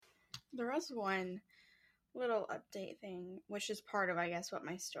There was one little update thing, which is part of, I guess, what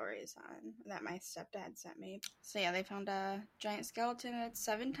my story is on, that my stepdad sent me. So yeah, they found a giant skeleton that's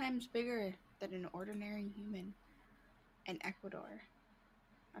 7 times bigger than an ordinary human in Ecuador,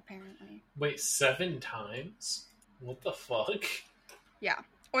 apparently. Wait, 7 times? What the fuck? Yeah.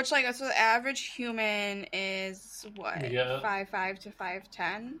 Which, like, so the average human is, what, Yeah. 5'5" to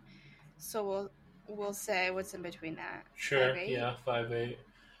 5'10"? So we'll say what's in between that? Sure, 5'8"? yeah, 5'8".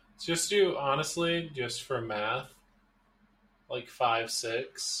 Just do, honestly, just for math, like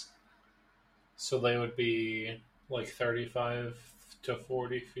 5'6". So they would be like 35 to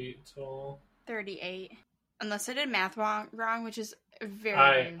 40 feet tall. 38. Unless I did math wrong, which is very,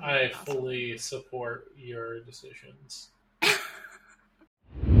 very, very I possible. fully support your decisions.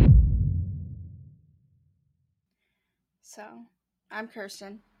 So, I'm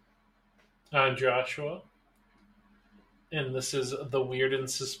Kirsten. I'm Joshua. And this is The Weird and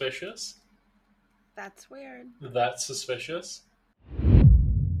Suspicious. That's weird. That's suspicious.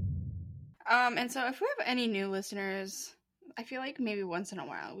 And so if we have any new listeners, I feel like maybe once in a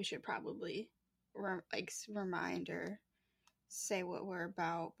while we should probably remind or say what we're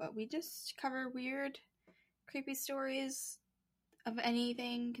about. But we just cover weird, creepy stories of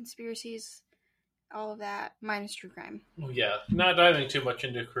anything, conspiracies, all of that, minus true crime. Well, yeah, not diving too much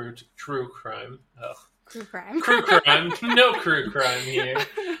into true crime. Ugh. Crew crime. Crew crime. No crew crime here.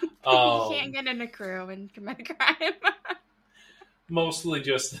 You can't get in a crew and commit a crime. Mostly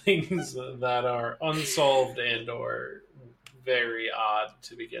just things that are unsolved and or very odd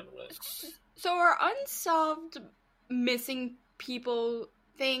to begin with. So are unsolved missing people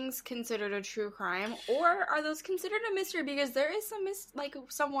things considered a true crime, or are those considered a mystery? Because there is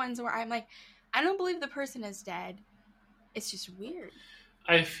some ones where I'm like, I don't believe the person is dead. It's just weird.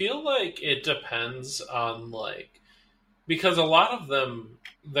 I feel like it depends on, like, because a lot of them,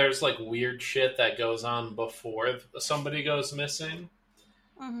 there's, like, weird shit that goes on before somebody goes missing.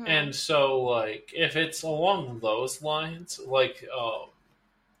 Mm-hmm. And so, like, if it's along those lines, like,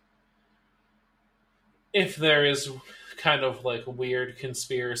 if there is kind of, like, weird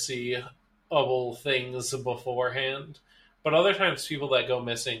conspiracy-able things beforehand, but other times people that go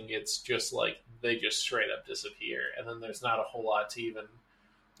missing, it's just, like, they just straight up disappear, and then there's not a whole lot to even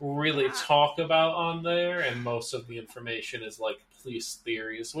really talk about on there, and most of the information is like police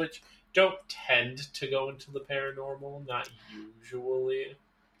theories, which don't tend to go into the paranormal, not usually.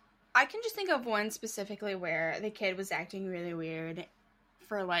 I can just think of one specifically where the kid was acting really weird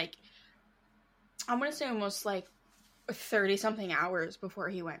for like, I'm gonna say almost like 30-something hours before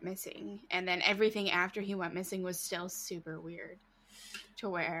he went missing, and then everything after he went missing was still super weird to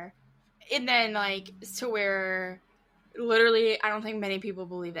where literally, I don't think many people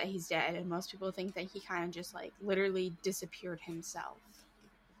believe that he's dead, and most people think that he kind of just, like, literally disappeared himself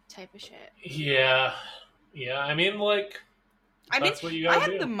type of shit. Yeah. I mean, like, that's what you gotta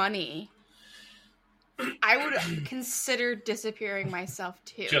do. I had the money. I would consider disappearing myself,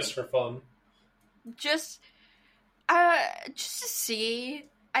 too. Just for fun. Just to see.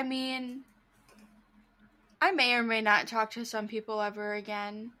 I mean, I may or may not talk to some people ever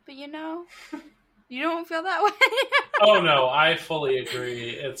again, but you know... You don't feel that way? Oh, no, I fully agree.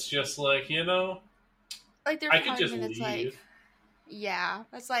 It's just like, you know, like I could just leave. Like, yeah.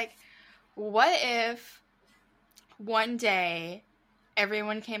 It's like, what if one day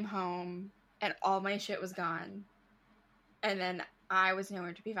everyone came home and all my shit was gone and then I was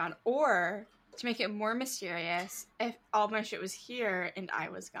nowhere to be found? Or, to make it more mysterious, if all my shit was here and I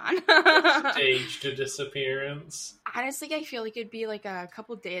was gone. Staged a disappearance. Honestly, I feel like it'd be like a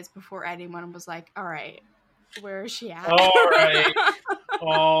couple days before anyone was like, alright, where is she at?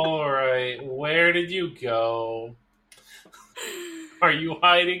 Alright, where did you go? Are you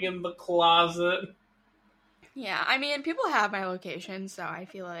hiding in the closet? Yeah, I mean, people have my location, so I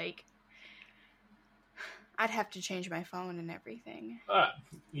feel like I'd have to change my phone and everything.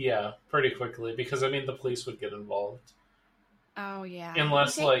 Yeah, pretty quickly, because, I mean, the police would get involved. Oh, yeah.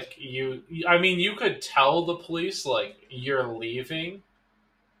 Unless, like, you could tell the police, like, you're leaving,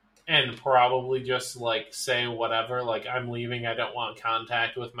 and probably just, like, say whatever, like, I'm leaving, I don't want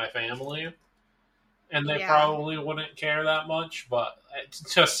contact with my family. And they probably wouldn't care that much, but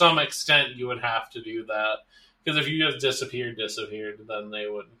to some extent you would have to do that. Because if you just disappeared, then they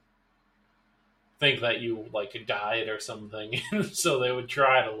would think that you, like, died or something, so they would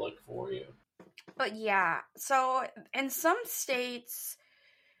try to look for you. But yeah, so in some states,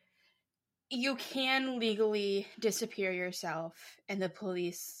 you can legally disappear yourself, and the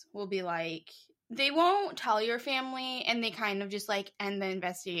police will be like, they won't tell your family, and they kind of just, like, end the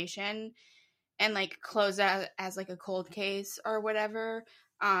investigation and, like, close it as, like, a cold case or whatever.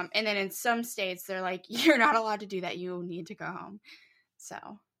 And then in some states, they're like, you're not allowed to do that. You need to go home.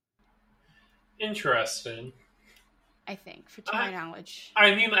 So. Interesting. I think, to my knowledge.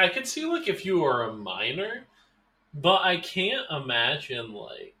 I mean, I could see, like, if you were a minor, but I can't imagine,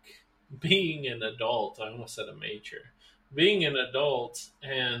 like, being an adult. I almost said a major. Being an adult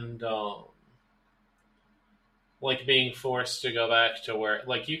and, like, being forced to go back to where,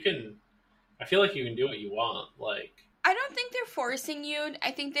 like, you can, I feel like you can do what you want, like. I don't think they're forcing you.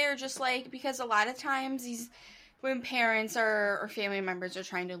 I think they're just, like, because a lot of times when parents or family members are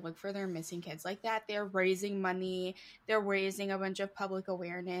trying to look for their missing kids like that, they're raising money, they're raising a bunch of public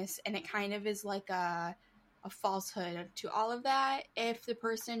awareness, and it kind of is like a falsehood to all of that if the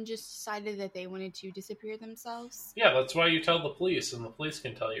person just decided that they wanted to disappear themselves. Yeah, that's why you tell the police, and the police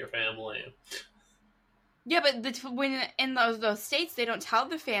can tell your family. Yeah, but when in those states, they don't tell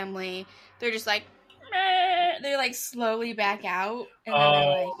the family. They're just like, meh. They're like slowly back out, and then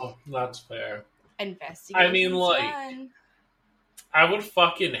they're like, that's fair. Investigation. I mean, like, done. I would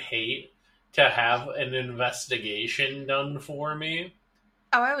fucking hate to have an investigation done for me.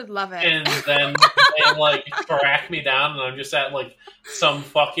 Oh, I would love it. And then they, like, track me down, and I'm just at, like, some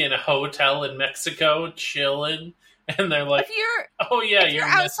fucking hotel in Mexico chilling, and they're like, "Oh yeah, you're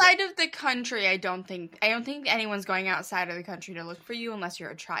outside of the country." I don't think anyone's going outside of the country to look for you unless you're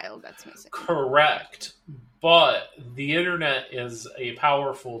a child that's missing. Correct, but the internet is a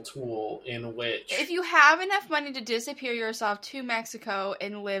powerful tool in which, if you have enough money to disappear yourself to Mexico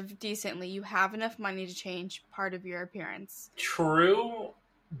and live decently, you have enough money to change part of your appearance. True,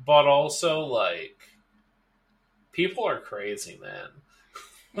 but also, like, people are crazy, man.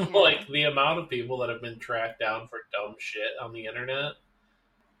 Yeah. Like, the amount of people that have been tracked down for dumb shit on the internet.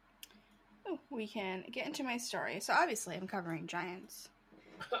 Oh, we can get into my story. So, obviously, I'm covering giants.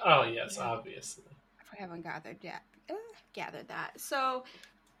 Oh, yes, yeah. Obviously. If I haven't gathered that. So,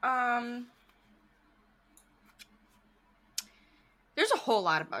 there's a whole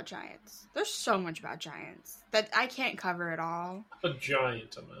lot about giants. There's so much about giants that I can't cover it all. A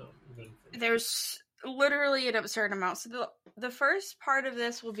giant amount. There's literally an absurd amount. So the first part of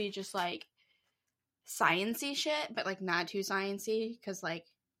this will be just like science-y shit, but like not too science-y, because like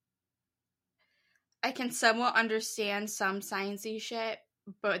I can somewhat understand some science-y shit,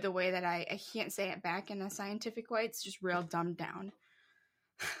 but the way that I can't say it back in a scientific way, it's just real dumbed down.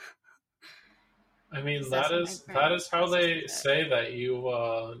 I mean, that is how they say that you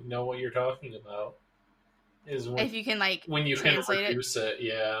know what you're talking about. Is when, if you can, like, when you can reduce it,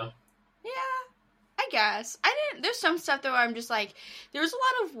 yeah. Yeah, I guess. There's some stuff though where I'm just like, there's a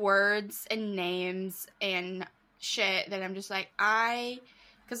lot of words and names and shit that I'm just like,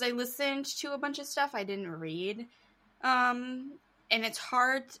 because I listened to a bunch of stuff I didn't read. And it's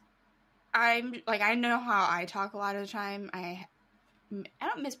hard. I'm like, I know how I talk a lot of the time. I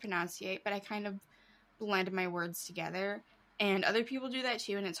don't mispronunciate, but I kind of blend my words together, and other people do that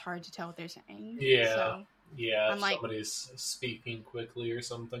too, and it's hard to tell what they're saying. Yeah, so yeah. If somebody's speaking quickly or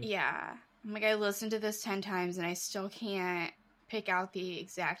something. Yeah, I'm like, I listened to this 10 times, and I still can't pick out the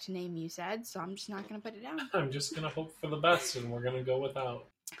exact name you said, so I'm just not going to put it down. I'm just going to hope for the best, and we're going to go without.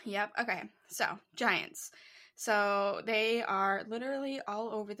 Yep. Okay. So giants. So they are literally all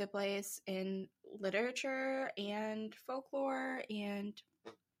over the place in literature and folklore and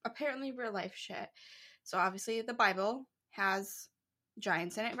apparently real life shit. So obviously the Bible has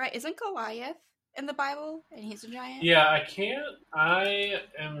giants in it, right? Isn't Goliath in the Bible and he's a giant? Yeah, I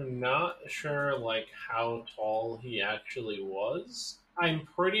am not sure like how tall he actually was. I'm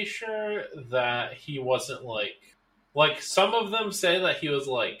pretty sure that he wasn't like some of them say that he was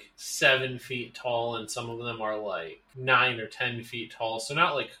like 7 feet tall, and some of them are like 9 or 10 feet tall. So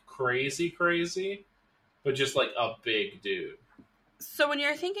not like crazy, but just like a big dude. So when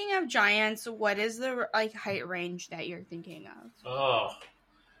you're thinking of giants, what is the like height range that you're thinking of? Oh,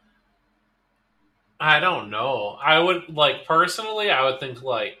 I don't know. I would like personally, I would think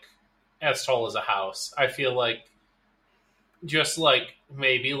like as tall as a house. I feel like just like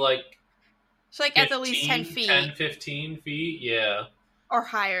maybe like so like 15, at least 10 feet. 10, 15 feet, yeah. Or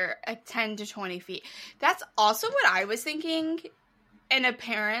higher, like 10 to 20 feet. That's also what I was thinking, and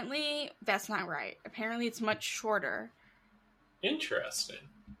apparently that's not right. Apparently it's much shorter. Interesting.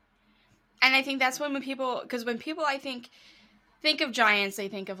 And I think that's when people, because when people I think of giants, they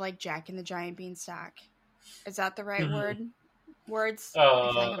think of like Jack and the Giant Beanstalk. Is that the right words? I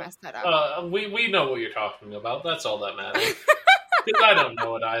feel like I messed that up. We know what you're talking about. That's all that matters. Because I don't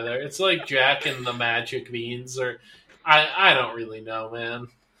know it either. It's like Jack and the Magic Beans, or I don't really know, man.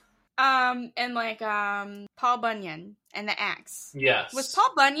 And like Paul Bunyan and the axe. Yes. Was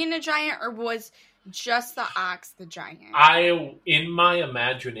Paul Bunyan a giant, or was Just the ox, the giant. In my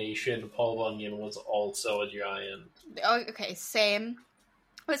imagination, Paul Bunyan was also a giant. Oh, okay, same.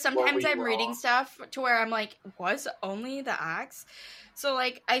 But sometimes I'm reading stuff to where I'm like, was only the ox? So,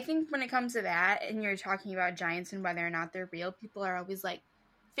 like, I think when it comes to that, and you're talking about giants and whether or not they're real, people are always like,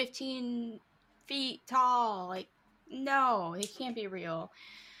 15 feet tall. Like, no, they can't be real.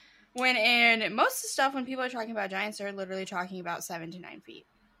 When in most of the stuff, when people are talking about giants, they're literally talking about 7 to 9 feet.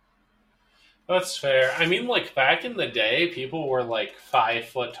 That's fair. I mean, like, back in the day, people were, like, 5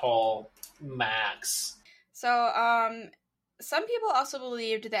 foot tall max. So, some people also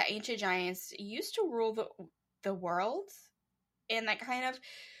believed that ancient giants used to rule the world. And that kind of...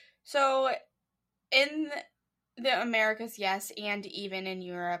 So, in the Americas, yes, and even in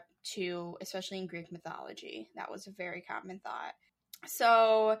Europe, too, especially in Greek mythology. That was a very common thought.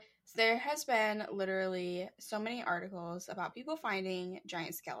 So there has been literally so many articles about people finding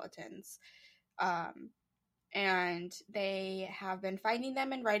giant skeletons. And they have been finding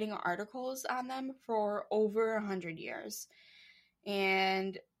them and writing articles on them for over 100 years.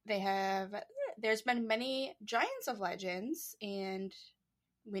 And there's been many giants of legends, and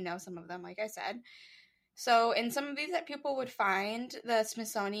we know some of them, like I said. So in some of these that people would find, the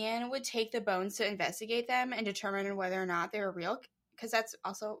Smithsonian would take the bones to investigate them and determine whether or not they were real, because that's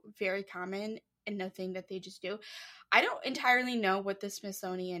also very common and a thing that they just do. I don't entirely know what the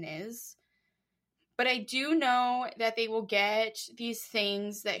Smithsonian is, but I do know that they will get these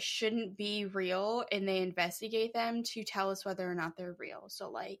things that shouldn't be real and they investigate them to tell us whether or not they're real. So,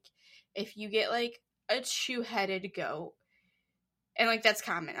 like, if you get, like, a 2-headed goat, and, like, that's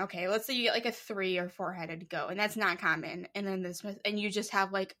common. Okay, let's say you get, like, a 3 or 4-headed goat, and that's not common. And then and you just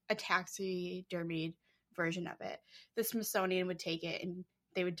have, like, a taxidermied version of it. The Smithsonian would take it, and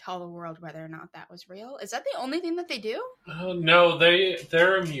they would tell the world whether or not that was real. Is that the only thing that they do? No,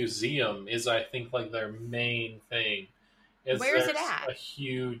 they're a museum is, I think, like, their main thing. Where is it at? A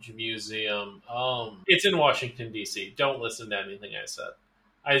huge museum. It's in Washington, D.C. Don't listen to anything I said.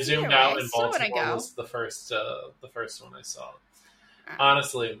 I zoomed out, and Baltimore was the first one I saw.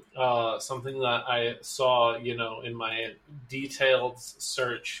 Honestly, something that I saw, in my detailed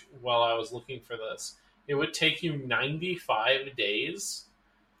search while I was looking for this, it would take you 95 days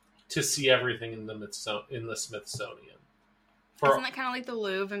to see everything in the Smithsonian. Isn't that kind of like the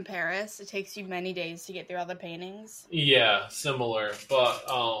Louvre in Paris? It takes you many days to get through all the paintings. Yeah, similar,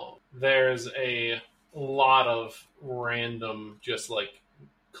 but there's a lot of random, just like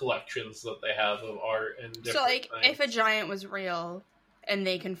collections that they have of art and different So, like, things. if a giant was real and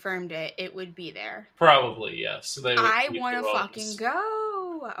they confirmed it, it would be there. Probably, yes. I want to fucking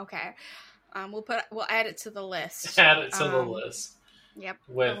go. Okay, we'll add it to the list. Add it to the list. Yep.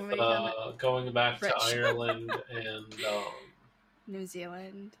 With going back to Ireland and New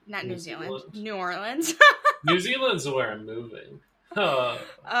Zealand, not New Zealand, New Orleans. New Zealand's where I'm moving. You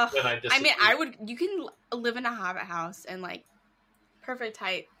can live in a hobbit house and, like, perfect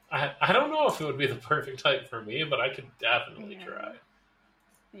height. I don't know if it would be the perfect height for me, but I could definitely try.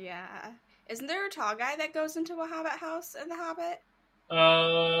 Yeah. Isn't there a tall guy that goes into a hobbit house in The Hobbit?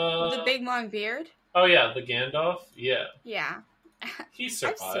 With a big long beard? Oh, yeah, the Gandalf? Yeah. Yeah. He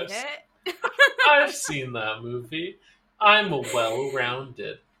survives. I've seen it. I've seen that movie. I'm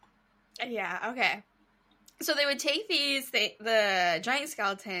well-rounded. Yeah, okay. So they would take the giant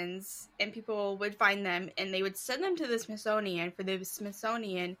skeletons, and people would find them, and they would send them to the Smithsonian for the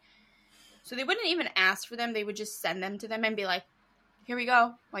Smithsonian. So they wouldn't even ask for them. They would just send them to them and be like, here we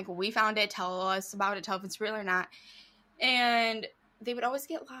go. Like, we found it. Tell us about it. Tell if it's real or not. And they would always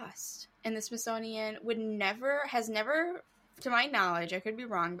get lost. And the Smithsonian has never, to my knowledge, I could be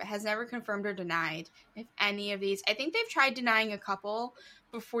wrong, but has never confirmed or denied if any of these. I think they've tried denying a couple,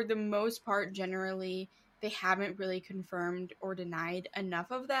 but for the most part, generally, they haven't really confirmed or denied enough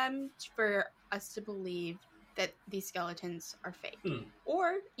of them for us to believe that these skeletons are fake.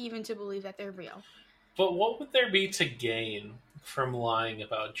 Or even to believe that they're real. But what would there be to gain from lying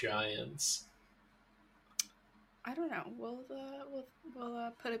about giants? I don't know. We'll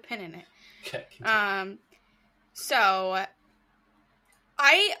put a pin in it. Okay. So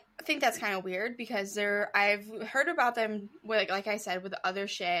I think that's kind of weird because I've heard about them like I said with other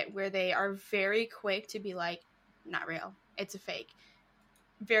shit where they are very quick to be like, not real. It's a fake.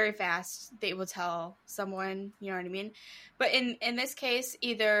 Very fast they will tell someone, you know what I mean? But in this case,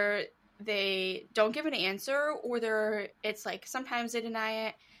 either they don't give an answer or it's like sometimes they deny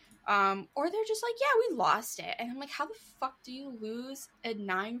it. Or they're just like, yeah, we lost it. And I'm like, how the fuck do you lose a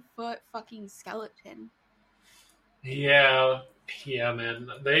 9-foot fucking skeleton? Yeah, man.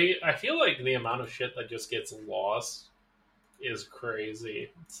 I feel like the amount of shit that just gets lost is crazy.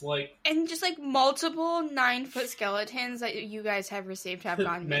 It's like... And just, like, multiple 9-foot skeletons that you guys have received have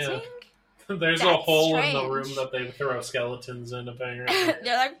gone Man, missing? there's a That's hole in the strange. room that they throw skeletons in, apparently.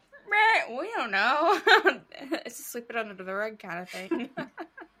 They're like, meh, we don't know. It's a sweep it under the rug kind of thing.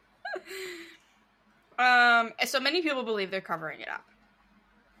 So many people believe they're covering it up.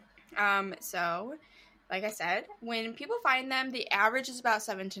 So, like I said, when people find them, the average is about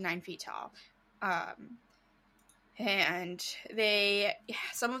 7 to 9 feet tall. And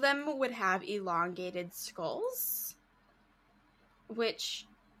some of them would have elongated skulls, which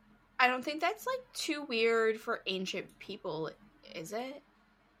I don't think that's, like, too weird for ancient people, is it?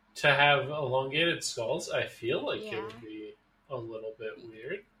 To have elongated skulls, I feel like Yeah. it would be a little bit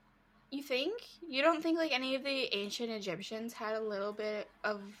weird. You think? You don't think, like, any of the ancient Egyptians had a little bit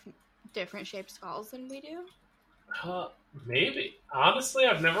of different shaped skulls than we do? Maybe. Honestly,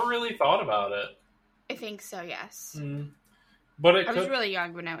 I've never really thought about it. I think so, yes. But I was really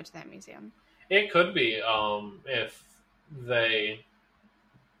young when I went to that museum. It could be,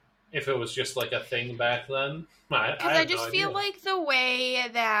 if it was just like a thing back then. Because I just feel like the way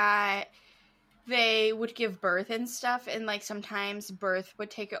that they would give birth and stuff, and, like, sometimes birth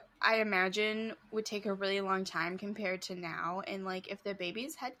would take, I imagine, would take a really long time compared to now. And, like, if the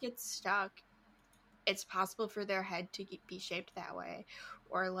baby's head gets stuck, it's possible for their head to be shaped that way.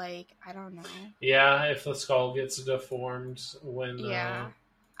 Or, like, I don't know. Yeah, if the skull gets deformed when... Yeah.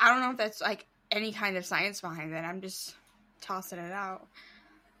 I don't know if that's, like, any kind of science behind it. I'm just tossing it out.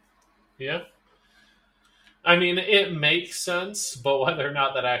 Yeah. I mean, it makes sense, but whether or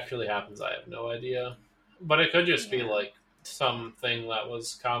not that actually happens, I have no idea. But it could just be, like, something that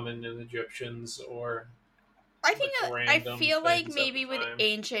was common in Egyptians, or... I think, I feel like maybe with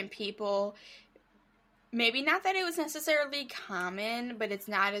ancient people, maybe not that it was necessarily common, but it's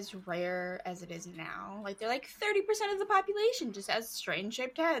not as rare as it is now. Like, they're like 30% of the population just has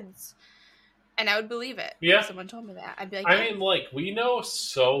strange-shaped heads. And I would believe it. Yeah. If someone told me that. I'd be like, I mean, like, we know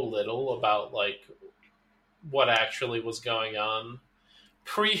so little about, like, what actually was going on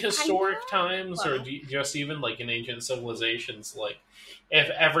prehistoric times, or just even, like, in ancient civilizations. Like,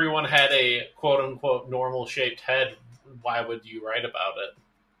 if everyone had a quote-unquote normal-shaped head, why would you write about it?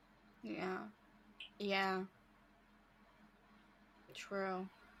 Yeah. Yeah. True.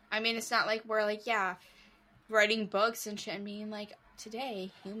 I mean, it's not like we're, like, writing books and shit and being like, today,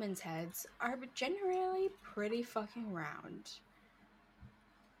 humans' heads are generally pretty fucking round.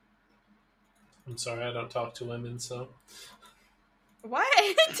 I'm sorry, I don't talk to women, so... What?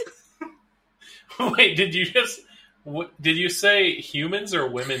 Wait, did you say humans or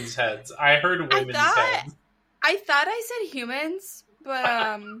women's heads? I heard women's heads. I thought I said humans, but,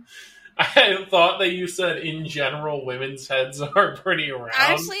 I thought that you said, in general, women's heads are pretty round.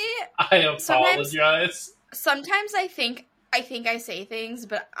 Honestly, I apologize. Sometimes I think I say things,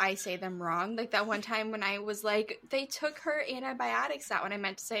 but I say them wrong. Like that one time when I was like, they took her antibiotics out when I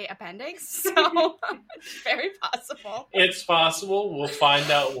meant to say appendix. So it's very possible. It's possible. We'll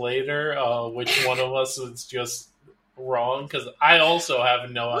find out later which one of us is just wrong, because I also have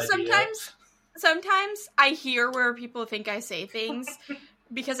no idea. Sometimes I hear where people think I say things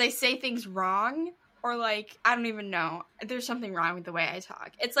because I say things wrong, or like, I don't even know. There's something wrong with the way I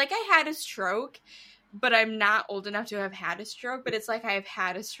talk. It's like I had a stroke, but I'm not old enough to have had a stroke, but it's like I've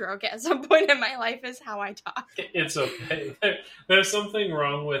had a stroke at some point in my life is how I talk. It's okay. There's something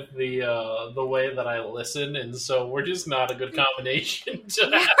wrong with the way that I listen, and so we're just not a good combination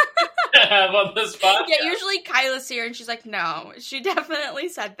to have on this podcast. Yeah, usually Kyla's here, and she's like, no, she definitely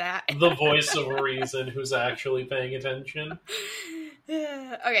said that. The voice of reason who's actually paying attention.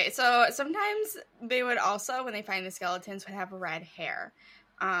 Okay, so sometimes they would also, when they find the skeletons, would have red hair.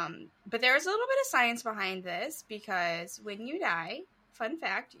 But there's a little bit of science behind this, because when you die, fun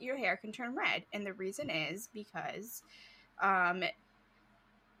fact, your hair can turn red. And the reason is because pheomelanin,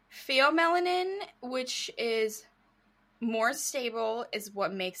 which is more stable, is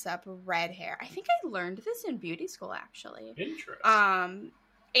what makes up red hair. I think I learned this in beauty school, actually. Interesting.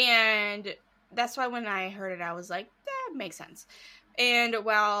 And that's why when I heard it, I was like, that makes sense. And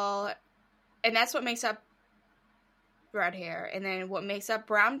that's what makes up red hair. And then what makes up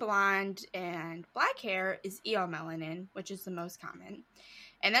brown, blonde, and black hair is eomelanin, which is the most common.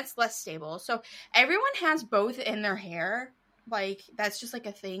 And that's less stable. So everyone has both in their hair. Like, that's just like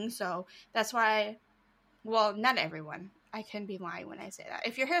a thing. So that's why, well, not everyone. I can be lying when I say that.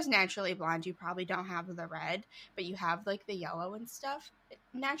 If your hair is naturally blonde, you probably don't have the red, but you have like the yellow and stuff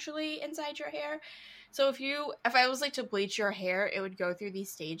naturally inside your hair. So if I was like to bleach your hair, it would go through these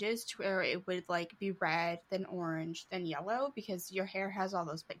stages to where it would like be red, then orange, then yellow, because your hair has all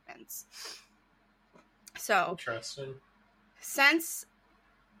those pigments. So interesting. since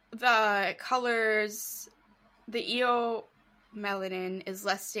the colors, the eomelanin is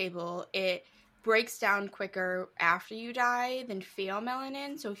less stable, it breaks down quicker after you die than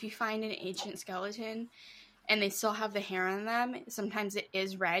pheomelanin. So if you find an ancient skeleton and they still have the hair on them, sometimes it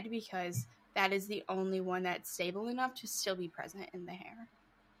is red because that is the only one that's stable enough to still be present in the hair.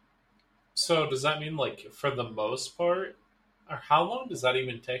 So does that mean, like, for the most part, or how long does that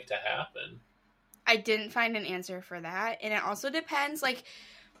even take to happen? I didn't find an answer for that. And it also depends. Like,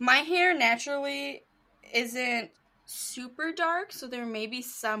 my hair naturally isn't super dark, so there may be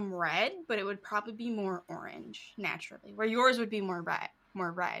some red, but it would probably be more orange naturally, where yours would be more red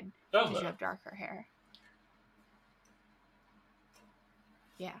because you have darker hair.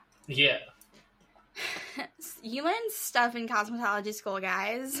 Yeah. Yeah. You learn stuff in cosmetology school,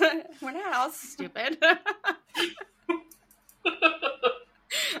 guys. We're not all stupid.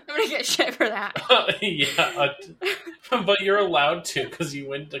 I'm gonna get shit for that. Yeah, but you're allowed to because you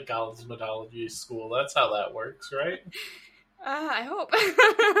went to cosmetology school. That's how that works, right? I hope.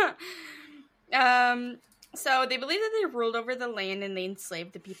 So they believe that they ruled over the land and they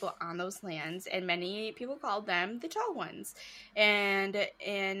enslaved the people on those lands, and many people called them the Tall Ones. And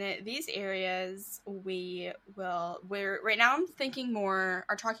in these areas, we're right now I'm thinking more,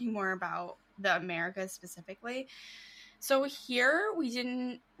 or talking more about the Americas specifically. So here we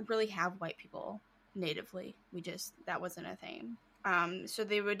didn't really have white people natively. That wasn't a thing. So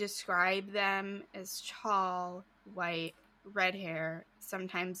they would describe them as tall, white, red hair,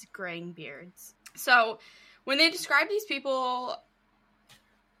 sometimes graying beards. So when they described these people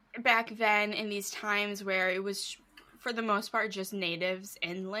back then in these times where it was, for the most part, just natives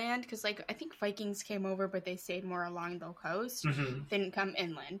inland, because, like, I think Vikings came over, but they stayed more along the coast. Mm-hmm. They didn't come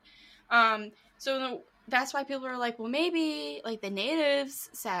inland. So that's why people are like, well, maybe, like, the natives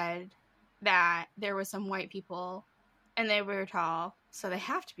said that there was some white people and they were tall, so they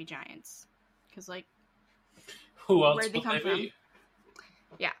have to be giants. Because, like, who else where'd they would come they from? be?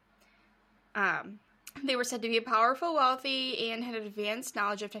 Yeah. They were said to be powerful, wealthy, and had advanced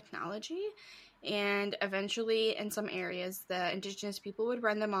knowledge of technology. And eventually, in some areas, the indigenous people would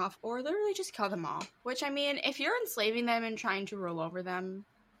run them off or literally just kill them all. Which, I mean, if you're enslaving them and trying to rule over them,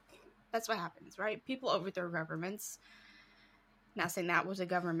 that's what happens, right? People overthrow governments. Not saying that was a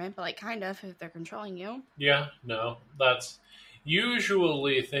government, but, like, kind of, if they're controlling you. Yeah, no, that's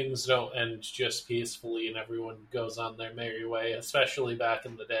usually things don't end just peacefully and everyone goes on their merry way. Especially back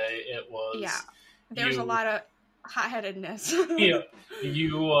in the day, it was There's a lot of hot-headedness.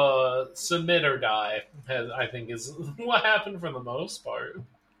 You submit or die, I think is what happened for the most part.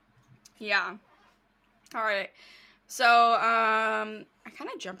 Yeah. All right. So, I kind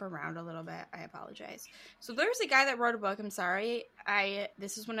of jump around a little bit. I apologize. So there's a guy that wrote a book. I'm sorry.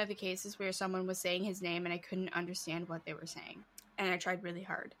 This is one of the cases where someone was saying his name and I couldn't understand what they were saying. And I tried really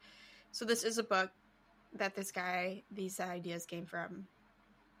hard. So this is a book that these ideas came from.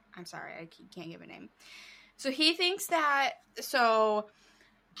 I'm sorry, I can't give a name. So he thinks that,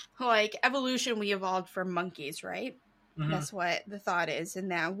 like, evolution, we evolved from monkeys, right? Mm-hmm. That's what the thought is.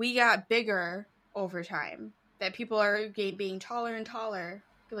 And that we got bigger over time. That people are being taller and taller.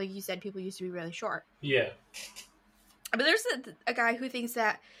 Like you said, people used to be really short. Yeah. But there's a guy who thinks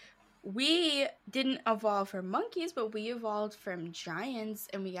that we didn't evolve from monkeys, but we evolved from giants,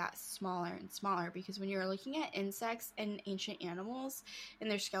 and we got smaller and smaller. Because when you're looking at insects and ancient animals and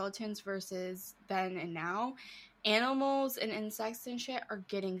their skeletons versus then and now, animals and insects and shit are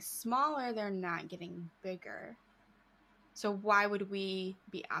getting smaller. They're not getting bigger. So why would we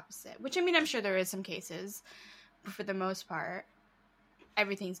be opposite? Which, I mean, I'm sure there is some cases, but for the most part,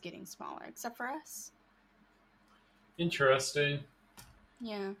 everything's getting smaller except for us. Interesting.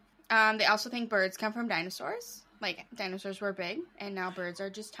 Yeah. They also think birds come from dinosaurs. Like, dinosaurs were big, and now birds are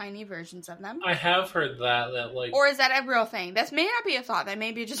just tiny versions of them. I have heard that like... Or is that a real thing? That may not be a thought. That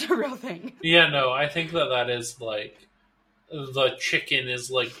may be just a real thing. Yeah, no, I think that is, like... The chicken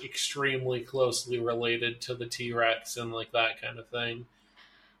is, like, extremely closely related to the T-Rex and, like, that kind of thing.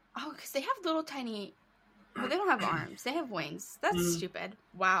 Oh, because they have little tiny... Well, they don't have arms. They have wings. That's stupid.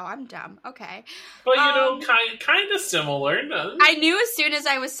 Wow, I'm dumb. Okay. But, you know, kind of similar. No? I knew as soon as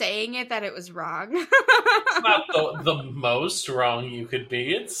I was saying it that it was wrong. It's not the most wrong you could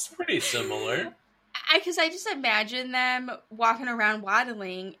be. It's pretty similar. Because I just imagine them walking around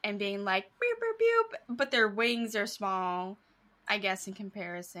waddling and being like, beep, beep, beep, but their wings are small, I guess, in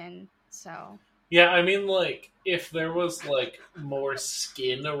comparison. So... Yeah, I mean, like, if there was, like, more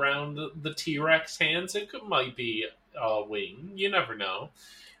skin around the T-Rex hands, might be a wing. You never know.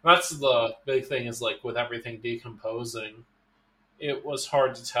 That's the big thing is, like, with everything decomposing, it was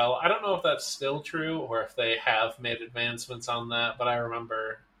hard to tell. I don't know if that's still true or if they have made advancements on that, but I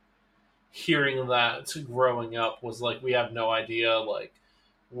remember hearing that growing up was like, we have no idea like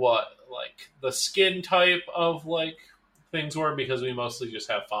what like the skin type of like things were, because we mostly just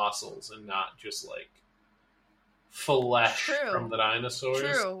have fossils and not just like flesh from the dinosaurs.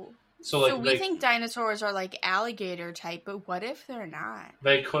 True. So like we think dinosaurs are like alligator type, but what if they're not?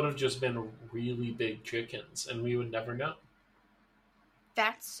 They could have just been really big chickens, and we would never know.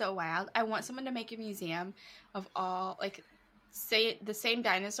 That's so wild. I want someone to make a museum of all, like, say the same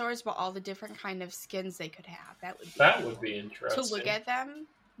dinosaurs, but all the different kind of skins they could have. That would be interesting. To look at them.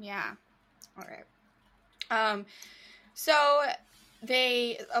 Yeah. All right. So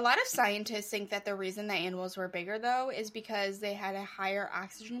a lot of scientists think that the reason that animals were bigger, though, is because they had a higher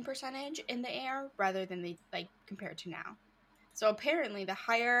oxygen percentage in the air rather than they, like, compared to now. So apparently the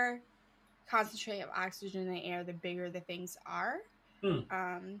higher concentrate of oxygen in the air, the bigger the things are.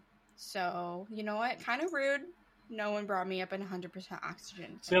 So, you know what? Kind of rude. No one brought me up in 100% oxygen.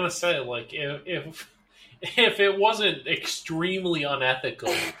 I was going to say, like, if it wasn't extremely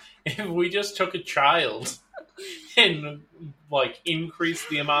unethical, if we just took a child and, like, increased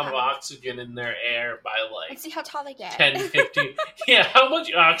the amount of oxygen in their air by, like... Let's see how tall they get. 10, 15... Yeah, how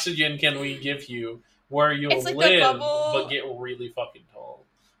much oxygen can we give you where you'll like live but get really fucking tall?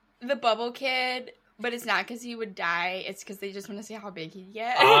 The bubble kid... But it's not because he would die. It's because they just want to see how big he'd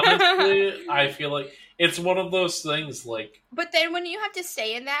get. Honestly, I feel like it's one of those things, like... But then when you have to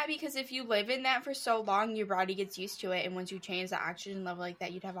stay in that, because if you live in that for so long, your body gets used to it, and once you change the oxygen level like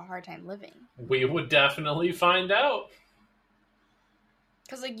that, you'd have a hard time living. We would definitely find out.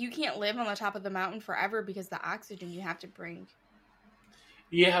 Because, like, you can't live on the top of the mountain forever because the oxygen you have to bring.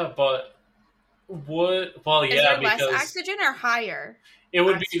 Yeah, but... What? Well, yeah, Is there because... less oxygen or higher? It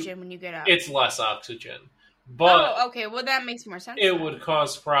would oxygen when you get up. It's less oxygen. But oh, okay. Well, that makes more sense. It would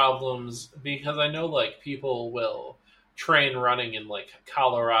cause problems because I know, like, people will train running in, like,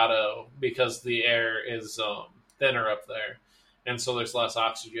 Colorado because the air is thinner up there. And so there's less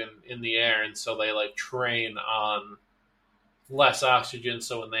oxygen in the air. And so they, like, train on less oxygen.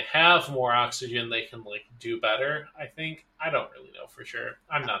 So when they have more oxygen, they can, like, do better, I think. I don't really know for sure.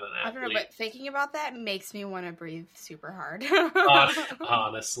 I'm not an athlete. I don't know, but thinking about that makes me want to breathe super hard.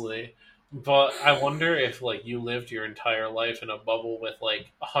 Honestly. But I wonder if, like, you lived your entire life in a bubble with, like,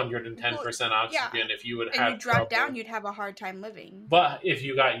 110% oxygen, if you would have and you drop down, you'd have a hard time living. But if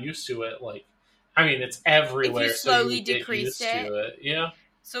you got used to it, like, I mean, it's everywhere, if you slowly so you decreased get used to it. Yeah.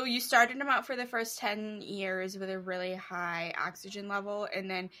 So you started them out for the first 10 years with a really high oxygen level, and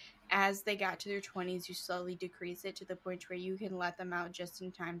then as they got to their 20s, you slowly decrease it to the point where you can let them out just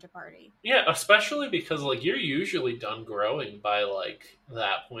in time to party. Yeah, especially because, like, you're usually done growing by, like,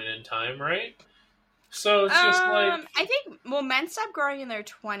 that point in time, right? So it's just, like... I think, well, men stop growing in their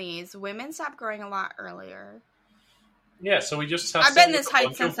 20s. Women stop growing a lot earlier. Yeah, so we just have... I've been this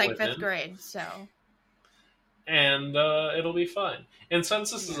height since, like, 5th grade, so... And it'll be fun. And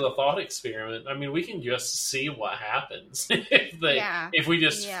since this is a thought experiment, I mean, we can just see what happens if we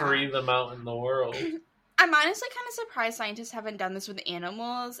just free them out in the world. I'm honestly kind of surprised scientists haven't done this with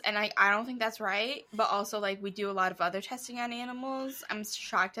animals, and I don't think that's right. But also, like, we do a lot of other testing on animals. I'm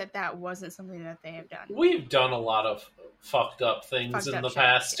shocked that wasn't something that they have done. We've done a lot of fucked up things in the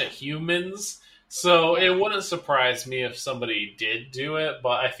past to humans, so it wouldn't surprise me if somebody did do it.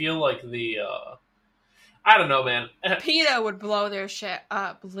 But I feel like I don't know, man. PETA would blow their shit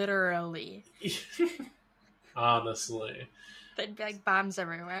up, literally. Honestly. There'd be, like, bombs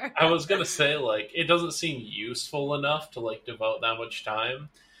everywhere. I was gonna say, like, it doesn't seem useful enough to, like, devote that much time.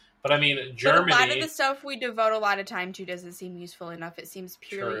 But, I mean, Germany... But a lot of the stuff we devote a lot of time to doesn't seem useful enough. It seems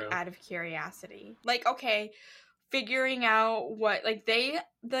purely out of curiosity. Like, okay, figuring out what... Like,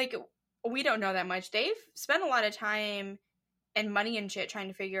 we don't know that much. They've spent a lot of time... and money and shit trying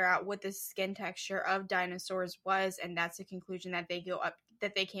to figure out what the skin texture of dinosaurs was, and that's the conclusion that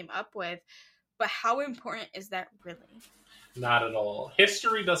they came up with. But how important is that really? Not at all.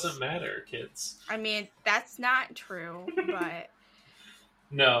 History doesn't matter, kids. I mean, that's not true, but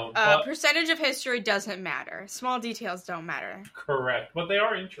no. Percentage of history doesn't matter. Small details don't matter. Correct, but they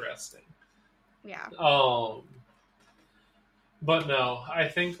are interesting. Yeah. But no, I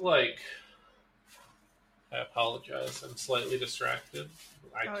think, like, I apologize. I'm slightly distracted.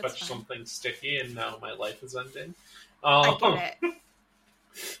 I touched something sticky, and now my life is ending. I get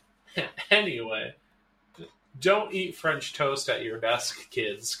it. Anyway, don't eat French toast at your desk,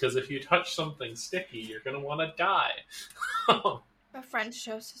 kids, because if you touch something sticky, you're going to want to die. But French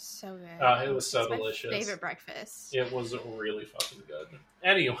toast is so good. It was so delicious. My favorite breakfast. It was really fucking good.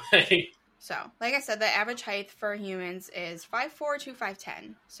 Anyway, So, like I said, the average height for humans is 5'4" to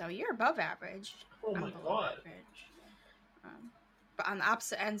 5'10". So you're above average. Oh I'm my below god. average. But on the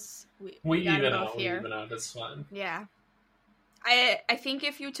opposite ends, we We got them even both out. We here. even out. It's fine. Yeah. I think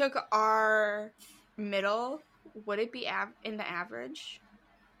if you took our middle, would it be in the average?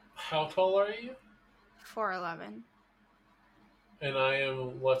 How tall are you? 4'11". And I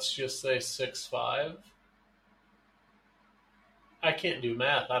am, let's just say, 6'5". I can't do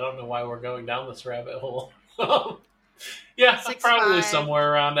math. I don't know why we're going down this rabbit hole. Yeah, 6'5". probably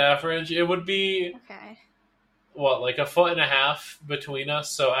somewhere around average. It would be, Okay. what, like 1.5 feet between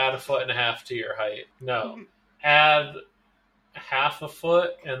us? So add 1.5 feet to your height. No. Mm-hmm. Add half a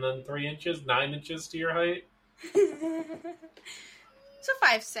foot and then 3 inches, 9 inches to your height. So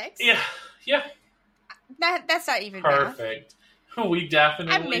 5'6". Yeah. That's not even Perfect. math. We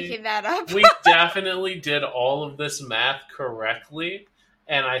definitely. I'm making that up. We definitely did all of this math correctly,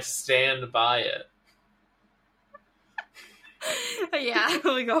 and I stand by it. Yeah,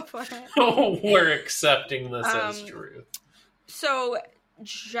 we go for it. We're accepting this as truth. So,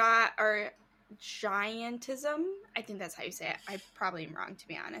 giantism, I think that's how you say it. I probably am wrong, to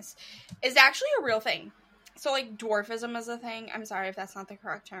be honest, is actually a real thing. So, like, dwarfism is a thing. I'm sorry if that's not the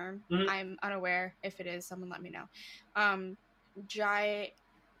correct term. Mm-hmm. I'm unaware. If it is, someone let me know.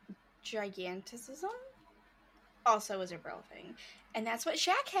 Giganticism also is a real thing. And that's what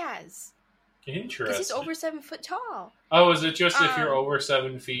Shaq has. Interesting. Because he's over 7 foot tall. Oh, is it just if you're over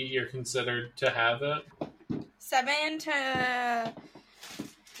 7 feet, you're considered to have it? 7 to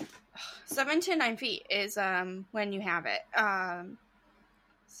 9 feet is when you have it.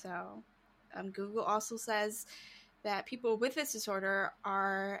 Google also says that people with this disorder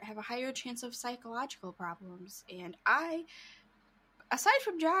have a higher chance of psychological problems. And aside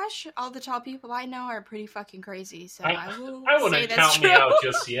from Josh, all the tall people I know are pretty fucking crazy. So I wouldn't count true. Me out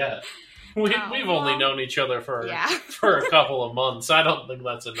just yet. We've only known each other for a couple of months. I don't think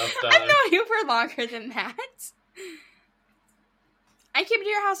that's enough time. I've known you for longer than that. I came to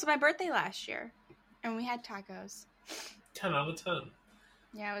your house on my birthday last year, and we had tacos. 10 out of 10.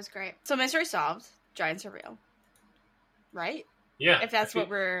 Yeah, it was great. So mystery solved. Giants are real. Right? Yeah. If that's what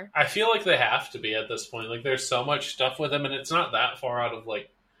we're... I feel like they have to be at this point. Like, there's so much stuff with them, and it's not that far out of, like,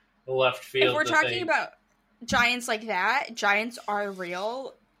 the left field. If we're talking about giants like that, giants are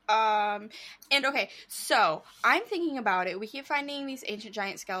real. And okay, so I'm thinking about it. We keep finding these ancient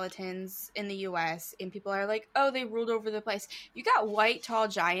giant skeletons in the U.S., and people are like, oh, they ruled over the place. You got white, tall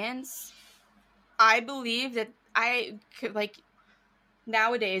giants. I believe that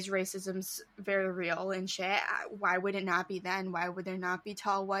nowadays, racism's very real and shit. Why would it not be then? Why would there not be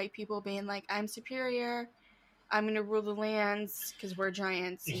tall white people being like, I'm superior, I'm going to rule the lands because we're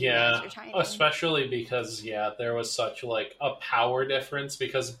giants. And you guys are tiny. Especially because, there was such, like, a power difference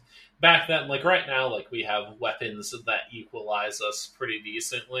because back then, like, right now, like, we have weapons that equalize us pretty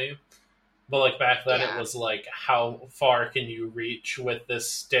decently. But, like, back then it was, like, how far can you reach with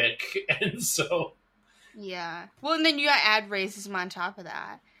this stick? And so... Yeah. Well, and then you gotta add racism on top of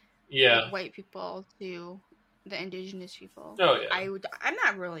that. Yeah. Like white people to the indigenous people. Oh, yeah. I'm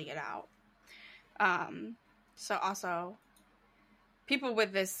not ruling it out. So also, people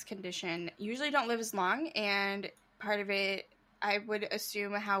with this condition usually don't live as long, and part of it, I would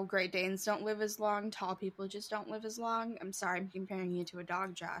assume how Great Danes don't live as long, tall people just don't live as long. I'm sorry I'm comparing you to a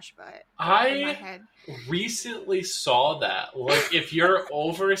dog, Josh, but in my head. Recently saw that. Like, if you're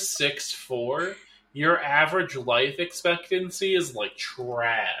over 6'4", your average life expectancy is, like,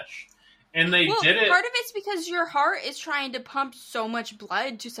 trash. And they did it... part of it's because your heart is trying to pump so much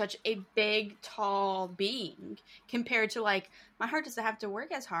blood to such a big, tall being. Compared to, like, my heart doesn't have to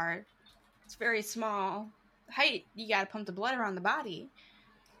work as hard. It's very small. Height, you gotta pump the blood around the body.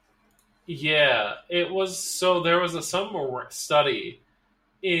 Yeah, it was... So there was a summer study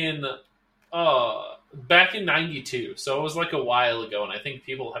in... back in 92. So it was, like, a while ago, and I think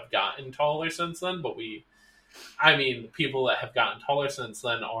people have gotten taller since then, but people that have gotten taller since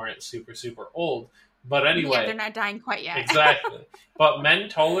then aren't super, super old. But anyway... Yeah, they're not dying quite yet. Exactly. But men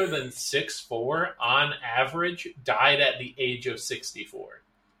taller than 6'4", on average, died at the age of 64.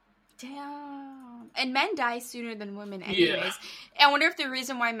 Damn. And men die sooner than women anyways. Yeah. I wonder if the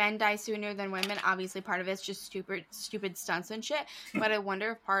reason why men die sooner than women, obviously part of it's just stupid stunts and shit, but I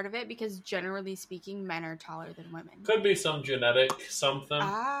wonder if part of it, because generally speaking, men are taller than women. Could be some genetic something.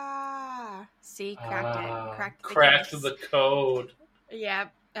 See, cracked the code. Yeah,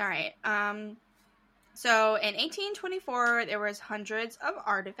 alright. So in 1824, there was hundreds of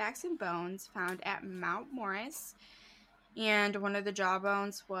artifacts and bones found at Mount Morris. And one of the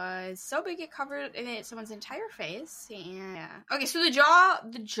jawbones was so big it covered someone's entire face. And yeah. Okay, so the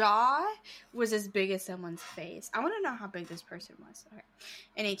jaw was as big as someone's face. I want to know how big this person was. Okay.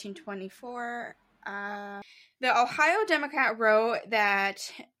 In 1824, the Ohio Democrat wrote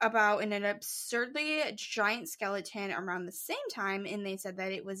that about an absurdly giant skeleton around the same time, and they said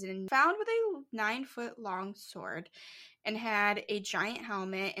that it was found with a 9-foot-long sword and had a giant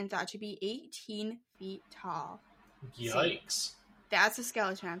helmet and thought to be 18 feet tall. Yikes. See, that's the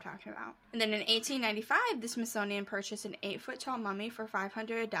skeleton I'm talking about. And then in 1895, the Smithsonian purchased an 8-foot-tall mummy for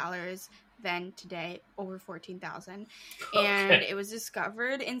 $500, then today over $14,000. And it was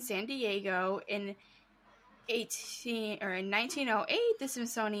discovered in San Diego in 1908. The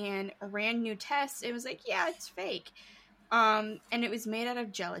Smithsonian ran new tests. It was like, yeah, it's fake. And it was made out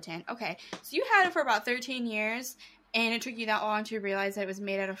of gelatin. Okay, so you had it for about 13 years, and it took you that long to realize that it was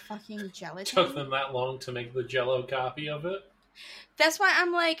made out of fucking gelatin. Took them that long to make the Jell-O copy of it? That's why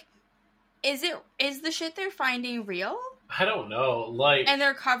I'm like, is the shit they're finding real? I don't know, like... And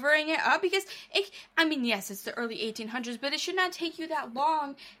they're covering it up? Because, yes, it's the early 1800s, but it should not take you that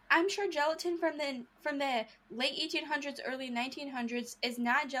long. I'm sure gelatin from the late 1800s, early 1900s is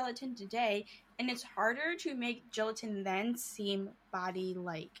not gelatin today, and it's harder to make gelatin then seem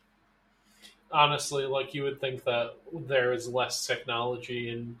body-like. Honestly, like, you would think that there is less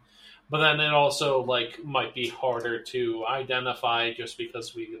technology, but then it also, like, might be harder to identify just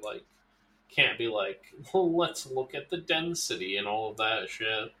because we, like, can't be like, well, let's look at the density and all of that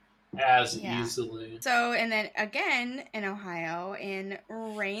shit as easily. So, and then again in Ohio, in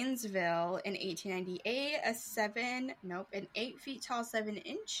Rainsville in 1898, an 8 feet tall,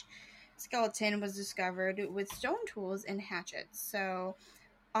 7-inch skeleton was discovered with stone tools and hatchets. So,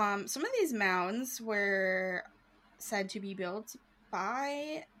 some of these mounds were said to be built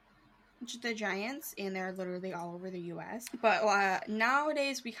by the giants, and they're literally all over the U.S. But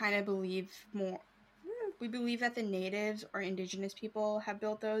nowadays, we kind of believe more. We believe that the natives or indigenous people have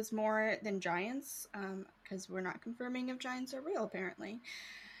built those more than giants, because we're not confirming if giants are real, apparently.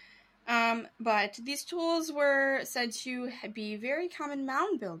 But these tools were said to be very common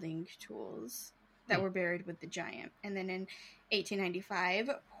mound building tools that were buried with the giant. And then in 1895,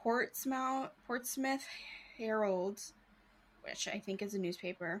 Portsmouth Herald, which I think is a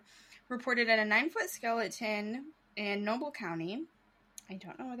newspaper, reported at a 9-foot skeleton in Noble County. I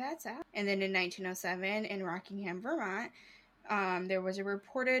don't know where that's at. And then in 1907, in Rockingham, Vermont, there was a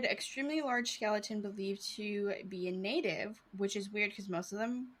reported extremely large skeleton believed to be a native, which is weird because most of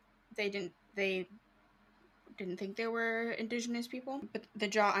them, they didn't think they were indigenous people. But the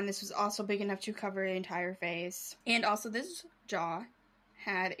jaw on this was also big enough to cover the entire face. And also this jaw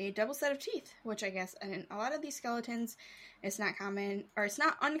had a double set of teeth, which I guess in a lot of these skeletons, it's not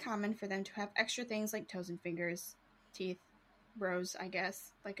uncommon for them to have extra things like toes and fingers, teeth, rows, I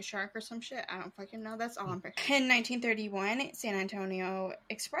guess, like a shark or some shit. I don't fucking know. That's all I'm picturing. In 1931, San Antonio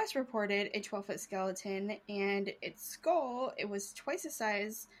Express reported a 12-foot skeleton, and its skull, it was twice the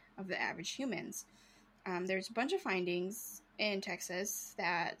size of the average humans. There's a bunch of findings in Texas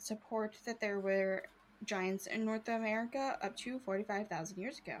that support that there were giants in North America up to 45,000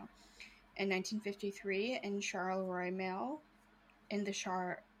 years ago. In 1953, in Charleroi,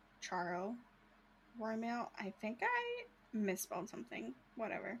 I think I misspelled something.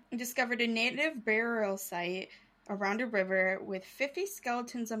 Whatever. Discovered a native burial site around a river with 50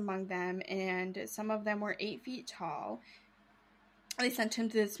 skeletons among them, and some of them were 8 feet tall. They sent him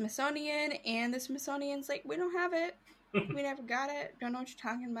to the Smithsonian, and the Smithsonian's like, we don't have it. We never got it. Don't know what you're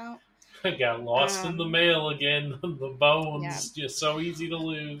talking about. I got lost in the mail again. The bones, just so easy to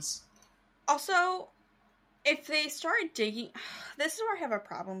lose. Also, if they start digging, this is where I have a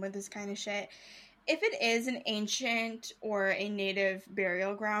problem with this kind of shit. If it is an ancient or a native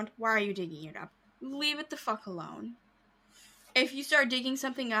burial ground, why are you digging it up? Leave it the fuck alone. If you start digging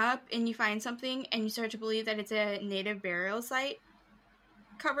something up and you find something and you start to believe that it's a native burial site,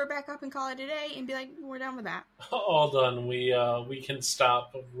 cover it back up and call it a day and be like, we're done with that. All done. We can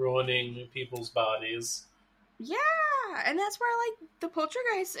stop ruining people's bodies. Yeah, and that's where, like, the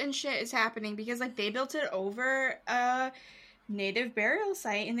poltergeist and shit is happening, because, like, they built it over a native burial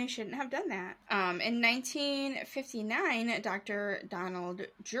site, and they shouldn't have done that. In 1959, Dr. Donald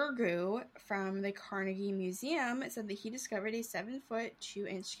Jurgu from the Carnegie Museum said that he discovered a 7-foot,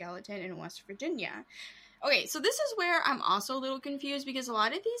 2-inch skeleton in West Virginia. Okay, so this is where I'm also a little confused, because a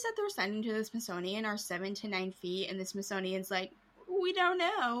lot of these that they're sending to the Smithsonian are 7 to 9 feet, and the Smithsonian's like, we don't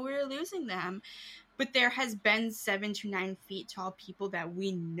know, we're losing them. But there has been 7 to 9 feet tall people that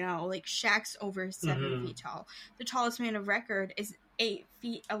we know. Like, Shaq's over 7 feet tall. The tallest man of record is 8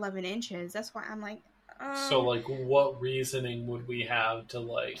 feet 11 inches. That's why I'm like, So, like, what reasoning would we have to,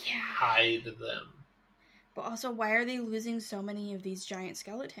 like, hide them? But also, why are they losing so many of these giant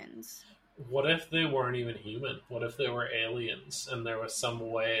skeletons? What if they weren't even human? What if they were aliens and there was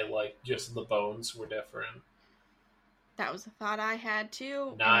some way, like, just the bones were different? That was a thought I had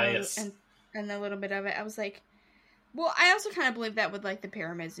too. Nice. And a little bit of it, I was like, well, I also kind of believe that with like the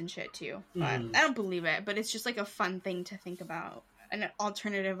pyramids and shit too. But I don't believe it. But it's just like a fun thing to think about, an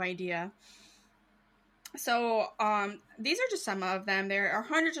alternative idea. So, these are just some of them. There are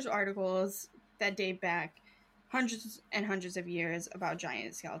hundreds of articles that date back hundreds and hundreds of years about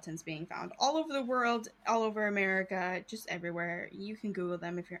giant skeletons being found all over the world, all over America, just everywhere. You can Google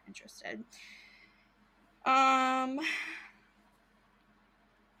them if you're interested.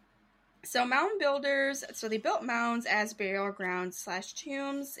 So mound builders, so they built mounds as burial grounds /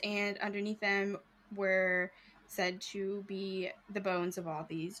 tombs, and underneath them were said to be the bones of all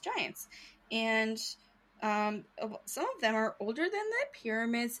these giants. And some of them are older than the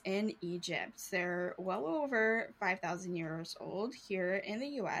pyramids in Egypt. They're well over 5,000 years old here in the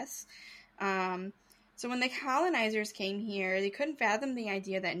U.S. So when the colonizers came here, they couldn't fathom the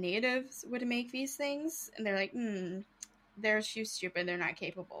idea that natives would make these things. And they're like, they're too stupid. They're not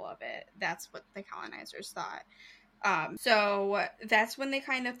capable of it. That's what the colonizers thought. So that's when they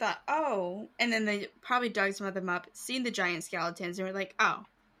kind of thought, oh, and then they probably dug some of them up, seen the giant skeletons, and were like, oh,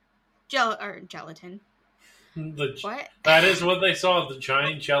 gelatin. What? That is what they saw, the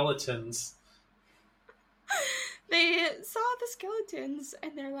giant gelatins. They saw the skeletons,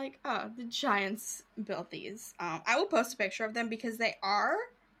 and they're like, oh, the giants built these. I will post a picture of them because they are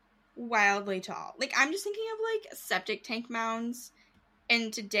wildly tall. Like, I'm just thinking of, like, septic tank mounds,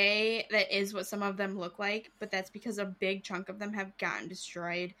 and today that is what some of them look like, but that's because a big chunk of them have gotten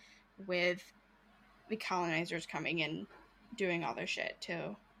destroyed with the colonizers coming in, doing all their shit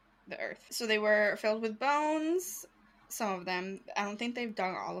to the earth. So they were filled with bones, some of them. I don't think they've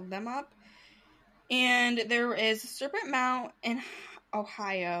dug all of them up. And there is Serpent Mount in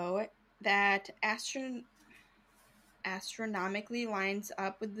Ohio that astronomically lines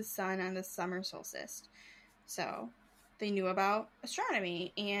up with the sun on the summer solstice. So they knew about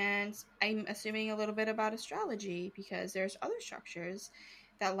astronomy, and I'm assuming a little bit about astrology because there's other structures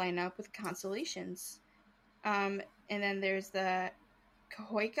that line up with constellations. And then there's the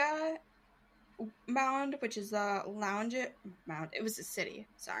Cahokia Mound, which is the Lounge Mound. It was a city,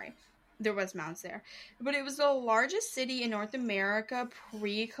 sorry. There was mounds there. But it was the largest city in North America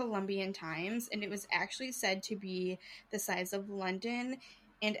pre-Columbian times, and it was actually said to be the size of London,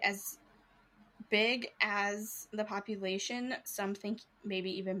 and as big as the population. Some think maybe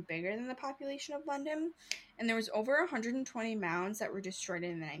even bigger than the population of London. And there was over 120 mounds that were destroyed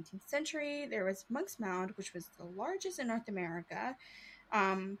in the 19th century. There was Monk's Mound, which was the largest in North America.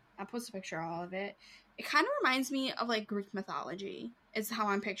 I'll post a picture of all of it. It kind of reminds me of like Greek mythology, is how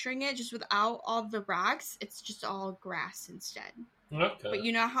I'm picturing it. Just without all the rocks, it's just all grass instead. Okay. But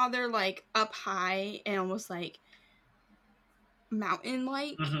you know how they're like up high and almost like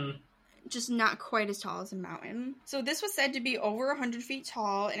mountain-like? Mm-hmm. Just not quite as tall as a mountain. So this was said to be over 100 feet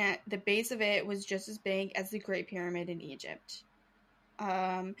tall, and at the base of it was just as big as the Great Pyramid in Egypt.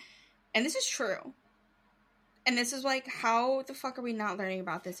 And this is true. And this is like, how the fuck are we not learning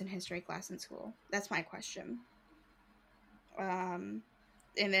about this in history class in school? That's my question. And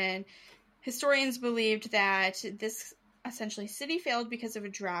then historians believed that this essentially city failed because of a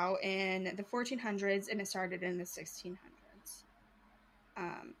drought in the 1400s, and it started in the 1600s.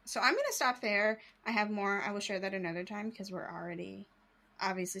 So I'm going to stop there. I have more. I will share that another time because we're already,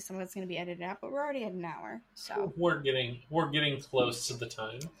 obviously some of it's going to be edited out, but we're already at an hour. So we're getting close to the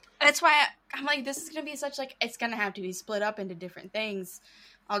time. That's why I'm like, this is going to be such like, it's going to have to be split up into different things.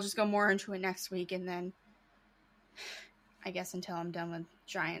 I'll just go more into it next week, and then I guess until I'm done with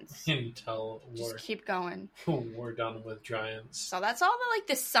giants. Until just keep going. We're done with giants. So that's all the like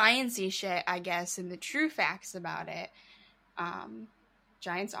the science-y shit, I guess, and the true facts about it.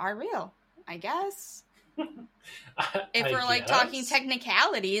 Giants are real, I guess. If we're like talking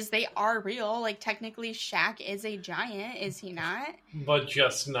technicalities, they are real. Like technically Shaq is a giant, is he not? But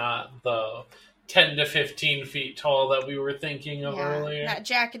just not the 10 to 15 feet tall that we were thinking of earlier. Not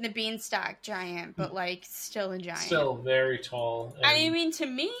Jack and the Beanstalk giant, but like still a giant. Still very tall. I mean, to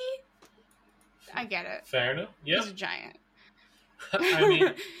me, I get it. Fair enough. Yeah. He's a giant. I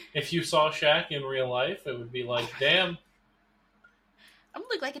mean, if you saw Shaq in real life, it would be like, damn. I would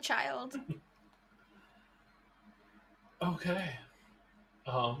look like a child. Okay.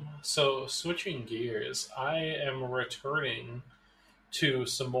 So switching gears, I am returning to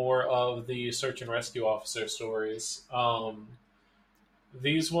some more of the search and rescue officer stories.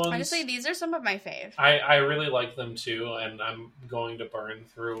 These ones, honestly, these are some of my fave. I really like them too, and I'm going to burn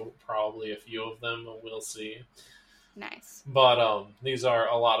through probably a few of them. We'll see. Nice. But these are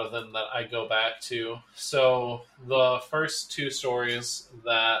a lot of them that I go back to. So the first two stories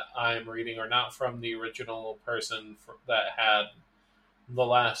that I'm reading are not from the original person that had the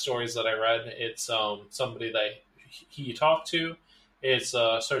last stories that I read. It's somebody that he talked to. It's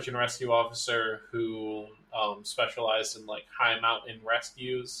a search and rescue officer who specialized in like high mountain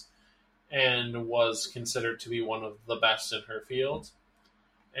rescues and was considered to be one of the best in her field.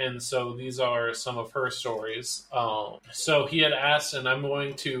 And so these are some of her stories. So he had asked, and I'm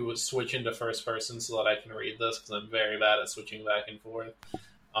going to switch into first person so that I can read this because I'm very bad at switching back and forth.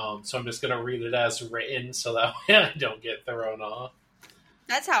 So I'm just going to read it as written so that way I don't get thrown off.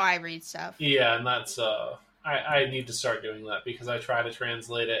 That's how I read stuff. Yeah, and that's I need to start doing that because I try to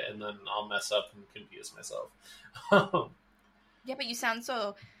translate it and then I'll mess up and confuse myself. Yeah, but you sound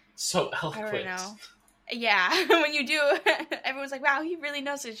so eloquent. I don't know. Yeah, when you do, everyone's like, "Wow, he really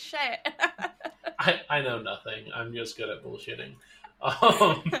knows his shit." I know nothing. I'm just good at bullshitting.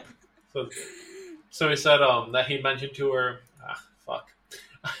 So he said that he mentioned to her. Fuck.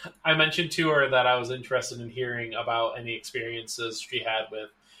 I mentioned to her that I was interested in hearing about any experiences she had with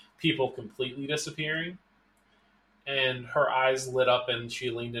people completely disappearing. And her eyes lit up and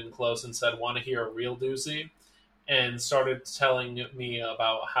she leaned in close and said, "Want to hear a real doozy?" And started telling me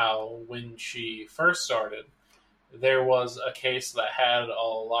about how when she first started, there was a case that had a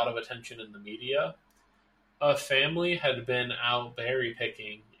lot of attention in the media. A family had been out berry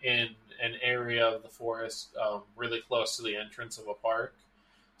picking in an area of the forest really close to the entrance of a park.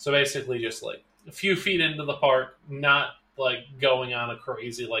 So basically just like a few feet into the park, not like going on a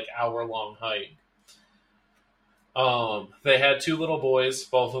crazy like hour-long hike. They had two little boys.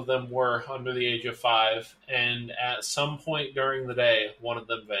 Both of them were under the age of 5, and at some point during the day, one of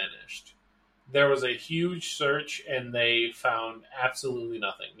them vanished. There was a huge search, and they found absolutely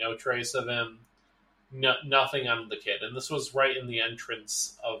nothing. No trace of him, nothing on the kid. And this was right in the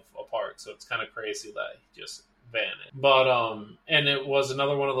entrance of a park, so it's kind of crazy that he just vanished. But, and it was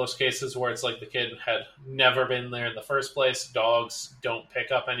another one of those cases where it's like the kid had never been there in the first place. Dogs don't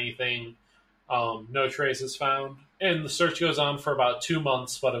pick up anything. No traces found. And the search goes on for about 2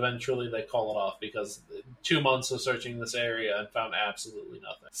 months, but eventually they call it off because 2 months of searching this area and found absolutely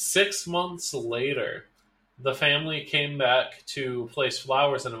nothing. 6 months later, the family came back to place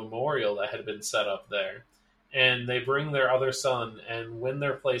flowers in a memorial that had been set up there. And they bring their other son, and when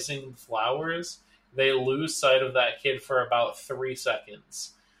they're placing flowers, they lose sight of that kid for about 3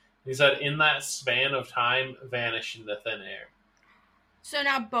 seconds. He said in that span of time, vanished into thin air. So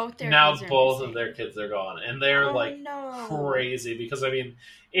now both their kids are both missing. Of their kids are gone, and they're crazy because I mean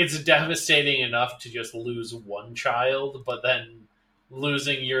it's devastating enough to just lose one child, but then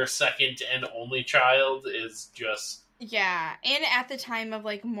losing your second and only child is just and at the time of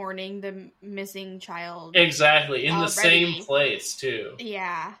like mourning the missing child, exactly in the same place too.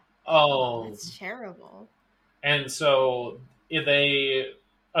 That's terrible. And so they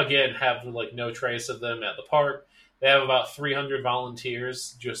again have like no trace of them at the park. They have about 300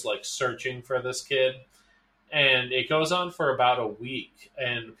 volunteers just like searching for this kid. And it goes on for about a week.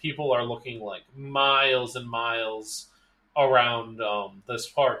 And people are looking like miles and miles around this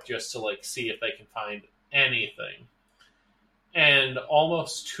park just to like see if they can find anything. And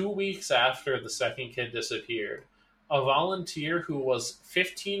almost 2 weeks after the second kid disappeared, a volunteer who was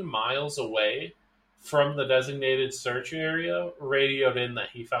 15 miles away from the designated search area radioed in that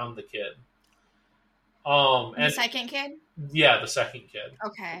he found the kid. The second kid? Yeah, the second kid.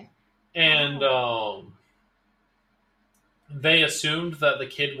 Okay. And they assumed that the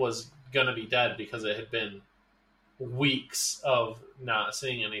kid was going to be dead because it had been weeks of not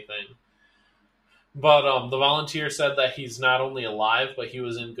seeing anything. But the volunteer said that he's not only alive, but he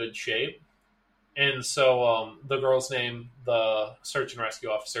was in good shape. And so the girl's name, the search and rescue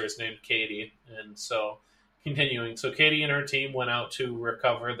officer, is named Katie. And so continuing. So Katie and her team went out to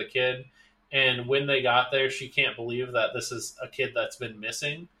recover the kid. And when they got there, she can't believe that this is a kid that's been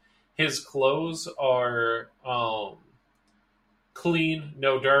missing. His clothes are clean,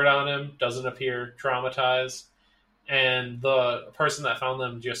 no dirt on him, doesn't appear traumatized. And the person that found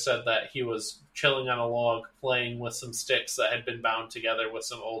them just said that he was chilling on a log playing with some sticks that had been bound together with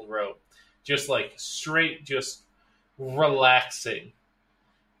some old rope. Just like straight, just relaxing.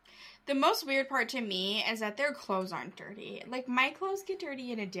 The most weird part to me is that their clothes aren't dirty. Like, my clothes get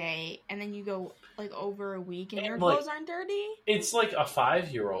dirty in a day, and then you go, like, over a week, and your clothes aren't dirty? It's like a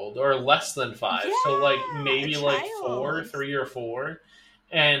 5-year-old, or less than 5. Yeah, so, like, maybe, like, 3 or 4.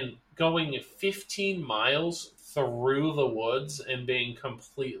 and going 15 miles through the woods and being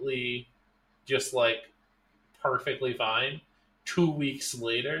completely just like perfectly fine 2 weeks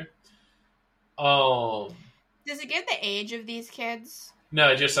later. Does it get the age of these kids? No,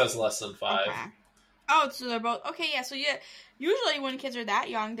 it just says less than 5. Okay. Oh, so they're both okay. Yeah. So yeah, usually when kids are that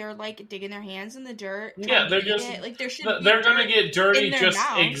young, they're like digging their hands in the dirt, Yeah, trying they're to eat just it. Like there should be they're dirt gonna get dirty in their just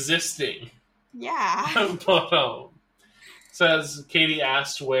mouth. existing. Yeah. But says Katie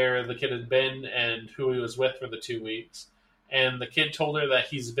asked where the kid had been and who he was with for the 2 weeks, and the kid told her that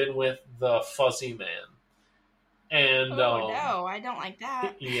he's been with the fuzzy man. And Oh no, I don't like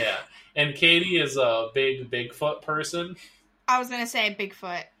that. yeah, and Katie is a big Bigfoot person. I was gonna say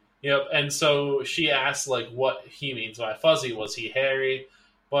Bigfoot. Yep, and so she asked like what he means by fuzzy. Was he hairy?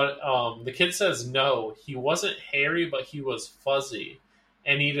 But the kid says no, he wasn't hairy, but he was fuzzy,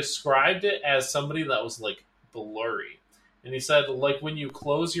 and he described it as somebody that was like blurry. And he said like when you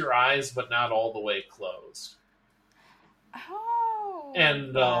close your eyes, but not all the way closed. Oh.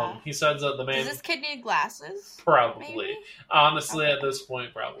 And he said that the man Does this kid need glasses? probably, Maybe? honestly, Okay. at this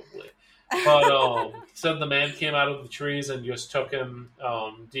point, probably. But he said the man came out of the trees and just took him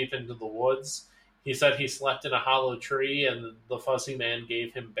deep into the woods. He said he slept in a hollow tree, and the fuzzy man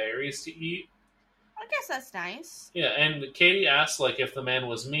gave him berries to eat. I guess that's nice. Yeah, and Katie asked like if the man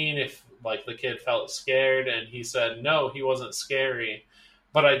was mean, if like the kid felt scared, and he said no, he wasn't scary,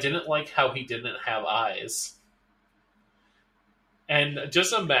 but I didn't like how he didn't have eyes. And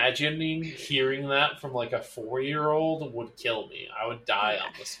just imagining hearing that from like a 4-year-old would kill me. I would die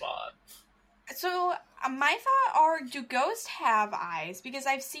on the spot. So my thought are, do ghosts have eyes? Because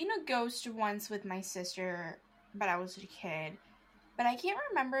I've seen a ghost once with my sister, but I was a kid. But I can't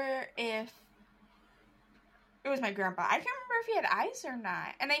remember if it was my grandpa. I can't remember if he had eyes or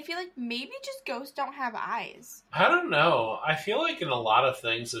not. And I feel like maybe just ghosts don't have eyes. I don't know. I feel like in a lot of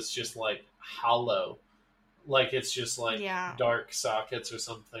things it's just like hollow. Like it's just like dark sockets or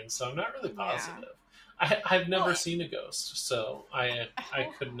something. So I'm not really positive. I've never seen a ghost, so I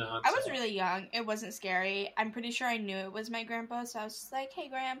could not. I was really young. It wasn't scary. I'm pretty sure I knew it was my grandpa, so I was just like, hey,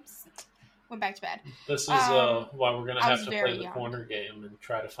 Gramps. Went back to bed. This is why we're going to have to play the young. corner game and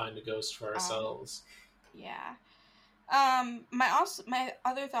try to find a ghost for ourselves. Yeah. My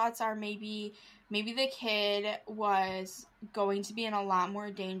other thoughts are maybe the kid was going to be in a lot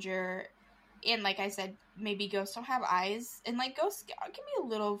more danger, and like I said, maybe ghosts don't have eyes, and like ghosts can be a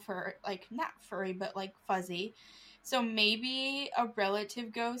little not furry, but like fuzzy. So maybe a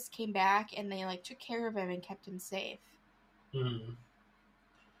relative ghost came back and they like took care of him and kept him safe.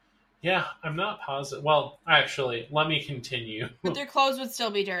 Yeah, I'm not positive. Well, actually, let me continue. But their clothes would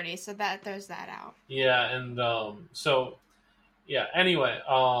still be dirty, so that there's that out. Yeah, and anyway,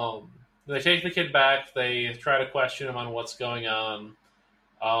 they take the kid back. They try to question him on what's going on.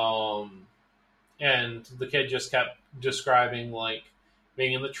 And the kid just kept describing like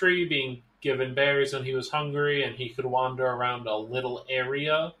being in the tree, being given berries when he was hungry, and he could wander around a little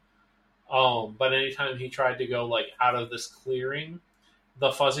area. But anytime he tried to go like out of this clearing,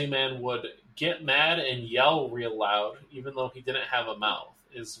 the fuzzy man would get mad and yell real loud, even though he didn't have a mouth.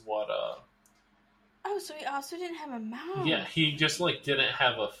 Is what Oh, so he also didn't have a mouth. Yeah, he just like didn't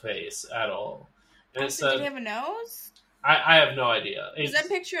have a face at all. And did he have a nose? I have no idea. Because I'm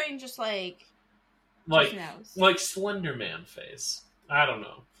picturing just like nose. Like Slender Man face. I don't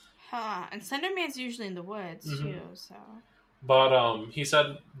know. Huh. And Slender Man's usually in the woods too, so. But he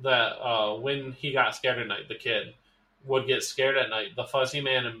said that when he got scared at night, the kid would get scared at night. The fuzzy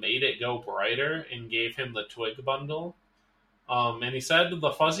man made it go brighter and gave him the twig bundle. And he said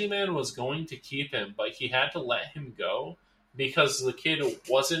the fuzzy man was going to keep him, but he had to let him go because the kid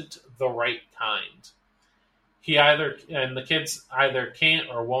wasn't the right kind. The kids either can't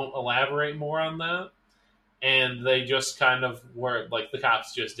or won't elaborate more on that. And they just kind of were like, the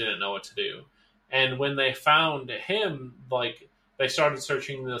cops just didn't know what to do. And when they found him, like, they started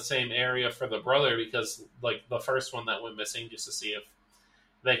searching the same area for the brother because, like, the first one that went missing, just to see if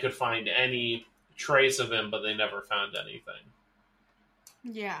they could find any trace of him, but they never found anything.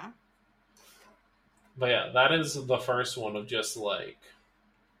 Yeah. But yeah, that is the first one of just, like,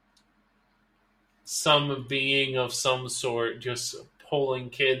 some being of some sort just pulling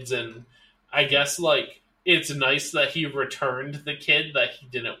kids, and I guess, like, it's nice that he returned the kid that he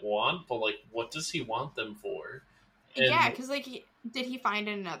didn't want, but, like, what does he want them for? And, yeah, because, like, did he find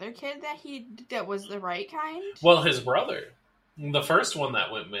another kid that was the right kind? Well, his brother. The first one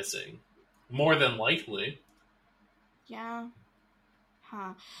that went missing. More than likely. Yeah.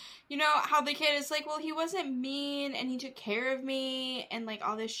 Huh. You know, how the kid is like, well, he wasn't mean, and he took care of me, and, like,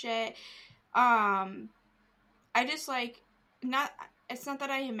 all this shit. I just, like, not... it's not that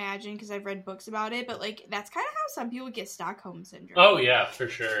I imagine because I've read books about it, but like that's kind of how some people get Stockholm syndrome. Oh yeah, for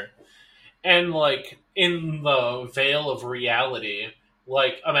sure. And like in the veil of reality,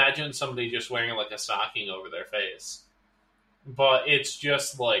 like imagine somebody just wearing like a stocking over their face. But it's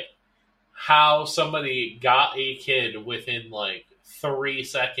just like how somebody got a kid within like 3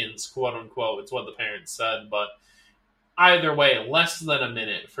 seconds, quote unquote. It's what the parents said, but either way, less than a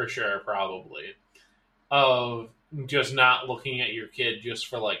minute for sure, probably, of just not looking at your kid just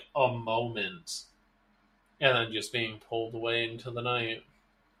for like a moment and then just being pulled away into the night.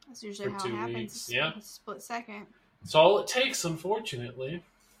 That's usually for how it 2 happens. weeks. Yeah. A split second. It's all it takes, unfortunately.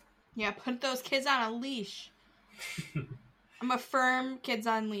 Yeah, put those kids on a leash. I'm a firm kids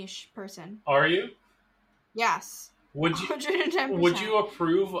on leash person. Are you? Yes. Would you 110%. Would you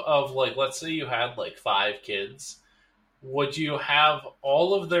approve of, like, let's say you had like 5 kids? Would you have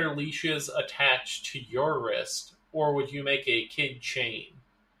all of their leashes attached to your wrist, or would you make a kid chain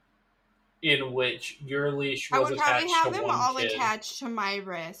in which your leash was attached to one kid? I would probably have them all attached to my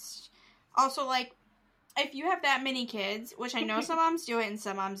wrist. Also, like, if you have that many kids, which I know some moms do it and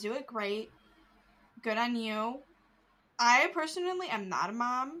some moms do it great, good on you. I personally am not a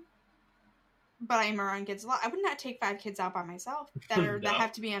mom, but I am around kids a lot. I would not take 5 kids out by myself that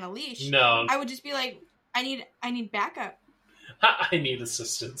have to be on a leash. No. I would just be like, I need backup. I need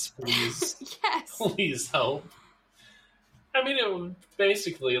assistance, please. Yes. Please help. I mean, it would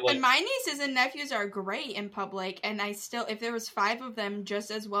basically like. And my nieces and nephews are great in public, and I still, if there was 5 of them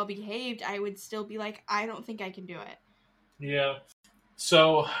just as well behaved, I would still be like, I don't think I can do it. Yeah.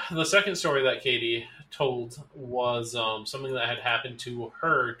 So the second story that Katie told was something that had happened to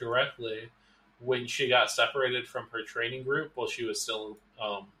her directly when she got separated from her training group while she was still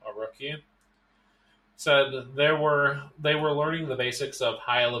a rookie. Said they were learning the basics of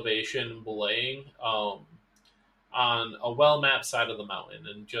high elevation belaying on a well-mapped side of the mountain.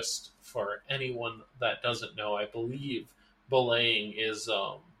 And just for anyone that doesn't know, I believe belaying is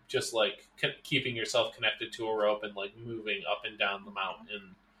just like keeping yourself connected to a rope and like moving up and down the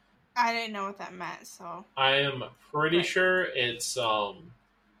mountain. I didn't know what that meant, so I am pretty sure it's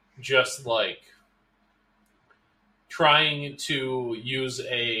just like trying to use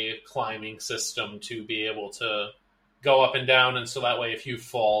a climbing system to be able to go up and down, and so that way if you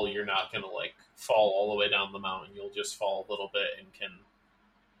fall, you're not going to like fall all the way down the mountain. You'll just fall a little bit and can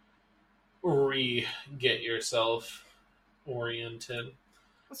get yourself oriented.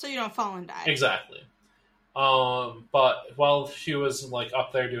 So you don't fall and die. Exactly. But while she was like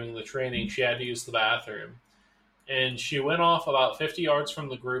up there doing the training, she had to use the bathroom. And she went off about 50 yards from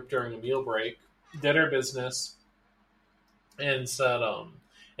the group during a meal break, did her business, and said,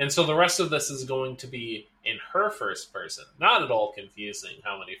 and so the rest of this is going to be in her first person. Not at all confusing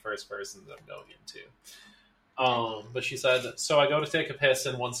how many first persons I'm going into. But she said, so I go to take a piss,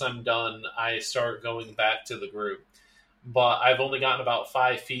 and once I'm done, I start going back to the group. But I've only gotten about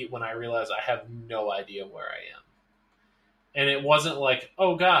 5 feet when I realize I have no idea where I am. And it wasn't like,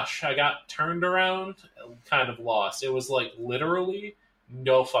 oh gosh, I got turned around, kind of lost. It was like literally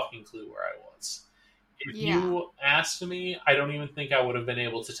no fucking clue where I was. If you asked me, I don't even think I would have been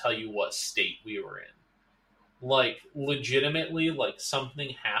able to tell you what state we were in. Like, legitimately, like,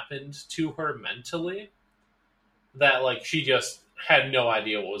 something happened to her mentally that, like, she just had no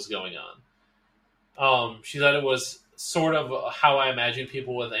idea what was going on. She said it was sort of how I imagine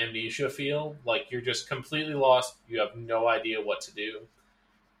people with amnesia feel. Like, you're just completely lost. You have no idea what to do.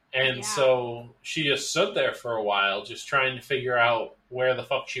 And so she just stood there for a while, just trying to figure out where the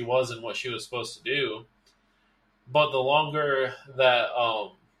fuck she was and what she was supposed to do. But the longer that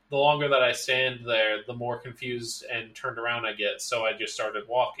I stand there, the more confused and turned around I get. So I just started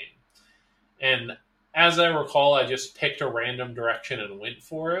walking. And as I recall, I just picked a random direction and went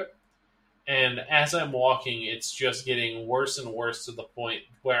for it. And as I'm walking, it's just getting worse and worse to the point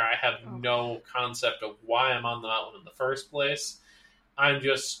where I have no concept of why I'm on the mountain in the first place. I'm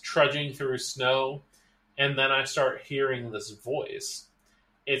just trudging through snow, and then I start hearing this voice.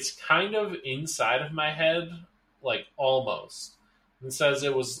 It's kind of inside of my head, like almost. It says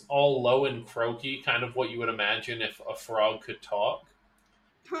it was all low and croaky, kind of what you would imagine if a frog could talk.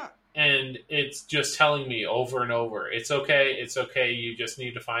 And it's just telling me over and over, it's okay, you just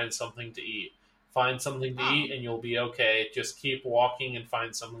need to find something to eat. Find something to eat and you'll be okay. Just keep walking and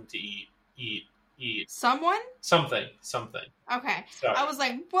find something to eat. Eat. Someone? Something. Okay. Sorry. I was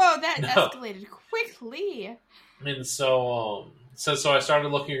like, whoa, that escalated quickly. And so I started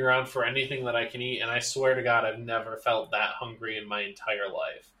looking around for anything that I can eat, and I swear to God, I've never felt that hungry in my entire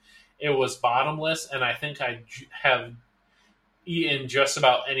life. It was bottomless, and I think I have eaten just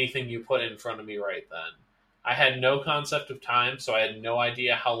about anything you put in front of me right then. I had no concept of time, so I had no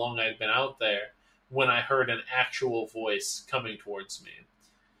idea how long I had been out there when I heard an actual voice coming towards me.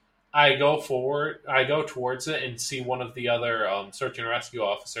 I go towards it and see one of the other search and rescue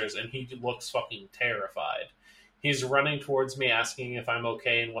officers, and he looks fucking terrified. He's running towards me asking if I'm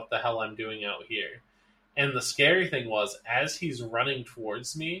okay and what the hell I'm doing out here. And the scary thing was, as he's running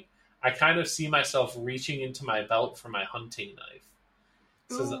towards me, I kind of see myself reaching into my belt for my hunting knife.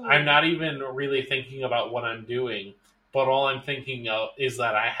 Says I'm Ooh. not even really thinking about what I'm doing, but all I'm thinking of is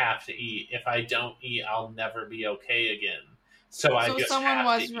that I have to eat. If I don't eat, I'll never be okay again. So I So just someone have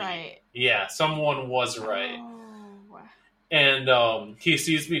to was eat. right. Yeah, someone was right. Oh. And he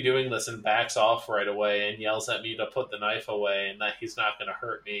sees me doing this and backs off right away and yells at me to put the knife away and that he's not going to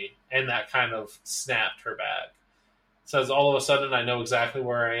hurt me. And that kind of snapped her back. Says all of a sudden I know exactly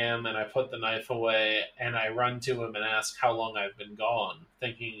where I am and I put the knife away and I run to him and ask how long I've been gone,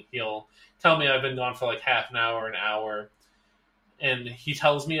 thinking he'll tell me I've been gone for like half an hour. And he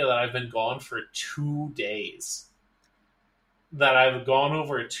tells me that I've been gone for 2 days. That I've gone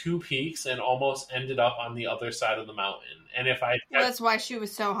over two peaks and almost ended up on the other side of the mountain. And if I Well, kept, that's why she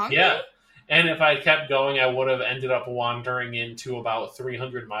was so hungry? yeah, and if I kept going, I would have ended up wandering into about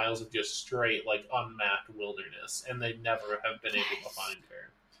 300 miles of just straight, like, unmapped wilderness, and they'd never have been able to find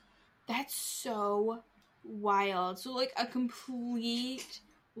her. That's so wild. So, like, a complete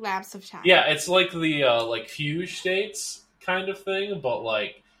lapse of time. Yeah, it's like the, like, fugue states kind of thing, but,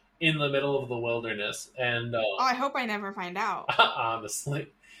 like, in the middle of the wilderness. And, Oh, I hope I never find out. honestly.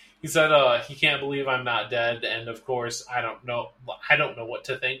 He said he can't believe I'm not dead, and of course I don't know what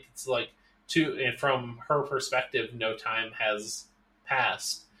to think. It's like and from her perspective, no time has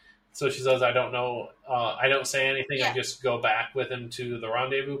passed. So she says, I don't know. I don't say anything. I Yeah. just go back with him to the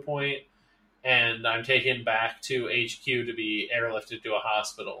rendezvous point, and I'm taken back to HQ to be airlifted to a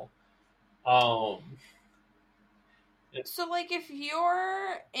hospital. So, like, if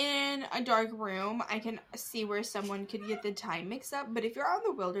you're in a dark room, I can see where someone could get the time mixed up. But if you're out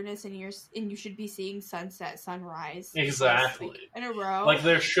in the wilderness and you should be seeing sunset, sunrise, Exactly. twice, like, in a row, Like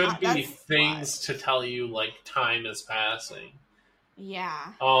there should be that's things wild. to tell you like time is passing.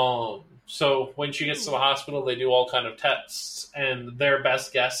 Yeah. So when she gets to the hospital, they do all kind of tests, and their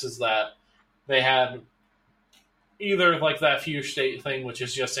best guess is that they had either like that fugue state thing, which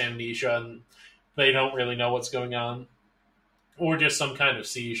is just amnesia, and they don't really know what's going on, or just some kind of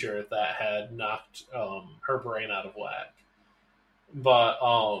seizure that had knocked her brain out of whack. But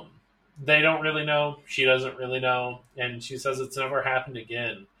they don't really know. She doesn't really know, and she says it's never happened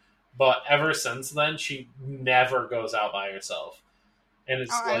again. But ever since then, she never goes out by herself. And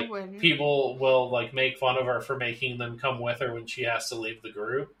it's Oh, I like wouldn't. people will like make fun of her for making them come with her when she has to leave the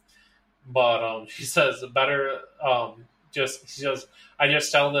group. But she says better. She says I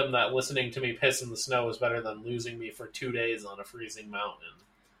just tell them that listening to me piss in the snow is better than losing me for 2 days on a freezing mountain.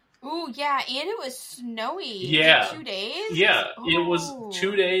 Ooh, yeah, and it was snowy. Yeah, In 2 days? yeah. It was Oh.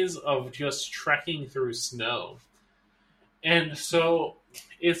 2 days of just trekking through snow, and so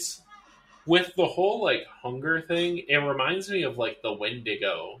it's with the whole like hunger thing, it reminds me of like the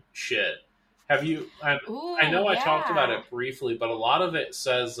Wendigo shit. Have you? I Ooh, know I talked about yeah. it briefly, but a lot of it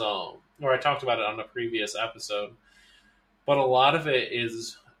says, or I talked about it on a previous episode, but a lot of it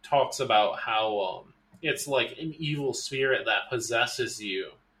is talks about how it's like an evil spirit that possesses you,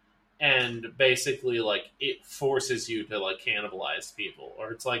 and basically like it forces you to like cannibalize people,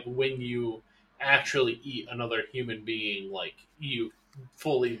 or it's like when you actually eat another human being, like you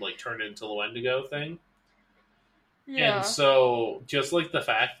fully like turn into the Wendigo thing. And Yeah. so just like the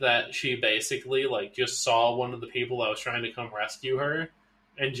fact that she basically like just saw one of the people that was trying to come rescue her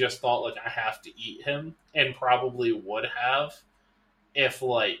and just thought like I have to eat him, and probably would have if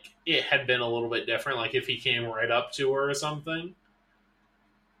like it had been a little bit different, like if he came right up to her or something,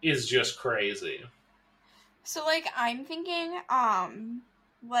 is just crazy. So, like, I'm thinking,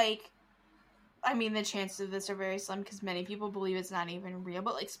 like, I mean, the chances of this are very slim because many people believe it's not even real,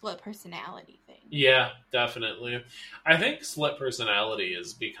 but, like, split personality thing. Yeah, definitely. I think split personality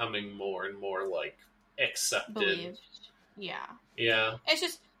is becoming more and more like accepted. Believed. Yeah. Yeah. It's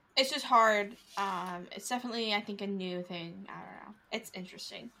just hard. It's definitely, I think, a new thing. I don't know. It's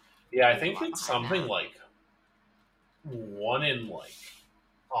interesting. Yeah, I There's a think lot it's behind something that. like one in like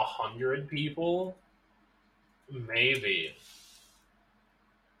 100 people, maybe.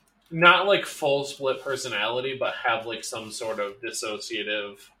 Not like full split personality, but have like some sort of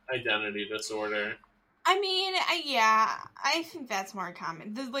dissociative identity disorder. I mean, yeah, I think that's more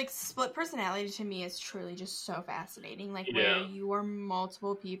common. The like split personality to me is truly just so fascinating. Like where Yeah, you are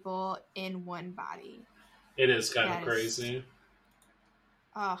multiple people in one body. it is kind of That is, crazy.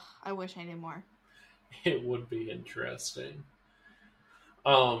 I wish I knew more. It would be interesting.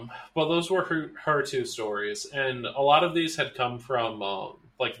 But those were her two stories, and a lot of these had come from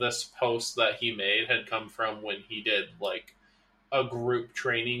like this post that he made had come from when he did like a group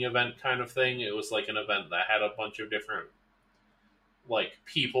training event kind of thing. It was like an event that had a bunch of different like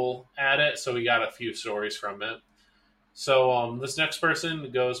people at it, so we got a few stories from it. So this next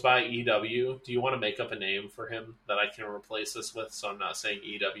person goes by EW. Do you want to make up a name for him that I can replace this with so I'm not saying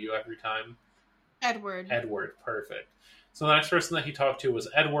EW every time? Edward. Edward, perfect. So the next person that he talked to was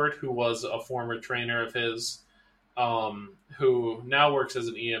Edward, who was a former trainer of his, who now works as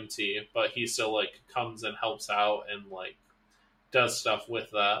an EMT, but he still like comes and helps out and like does stuff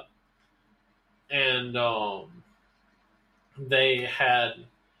with that. And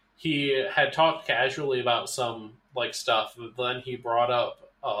he had talked casually about some like stuff, but then he brought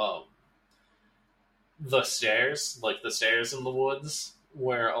up the stairs, like the stairs in the woods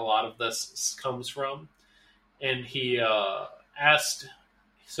where a lot of this comes from. And he asked,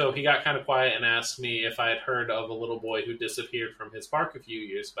 so he got kind of quiet and asked me if I had heard of a little boy who disappeared from his park a few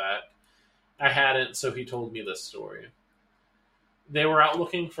years back. I hadn't, so he told me this story. They were out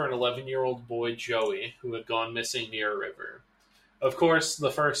looking for an 11-year-old boy, Joey, who had gone missing near a river. Of course,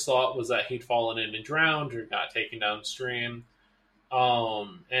 the first thought was that he'd fallen in and drowned or got taken downstream.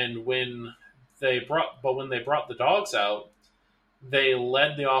 And when they brought the dogs out, they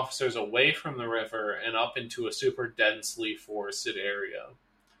led the officers away from the river and up into a super densely forested area.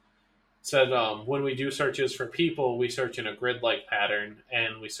 Said, when we do searches for people, we search in a grid-like pattern,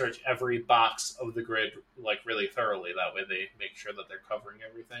 and we search every box of the grid like really thoroughly. That way they make sure that they're covering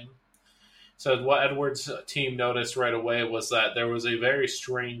everything. So what Edward's team noticed right away was that there was a very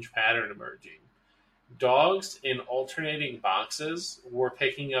strange pattern emerging. Dogs in alternating boxes were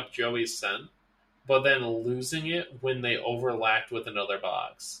picking up Joey's scent, but then losing it when they overlapped with another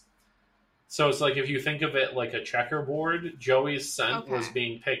box. So it's like if you think of it like a checkerboard, Joey's scent was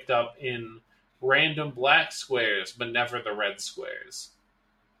being picked up in random black squares, but never the red squares.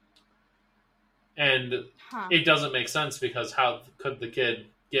 And it doesn't make sense because how could the kid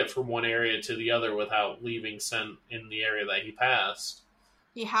get from one area to the other without leaving scent in the area that he passed?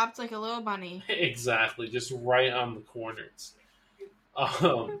 He hopped like a little bunny. Exactly, just right on the corners.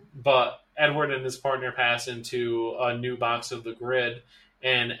 But Edward and his partner pass into a new box of the grid,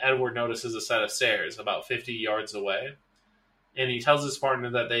 and Edward notices a set of stairs about 50 yards away. And he tells his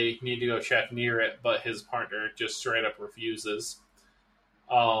partner that they need to go check near it, but his partner just straight up refuses.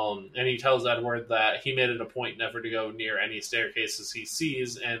 And he tells Edward that he made it a point never to go near any staircases he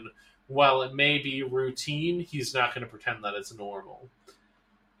sees, and while it may be routine, he's not going to pretend that it's normal.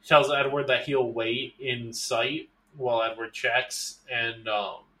 He tells Edward that he'll wait in sight while Edward checks, and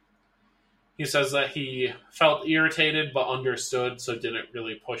he says that he felt irritated but understood, so didn't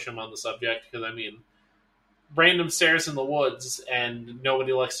really push him on the subject, because, I mean, random stairs in the woods and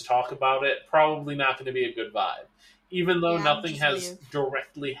nobody likes to talk about it, probably not going to be a good vibe. Even though nothing has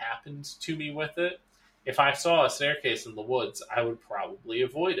directly happened to me with it, if I saw a staircase in the woods, I would probably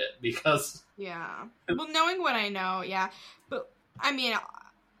avoid it, because... Yeah. Well, knowing what I know, yeah. But, I mean...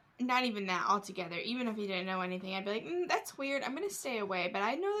 Not even that altogether. Even if he didn't know anything, I'd be like, that's weird. I'm going to stay away. But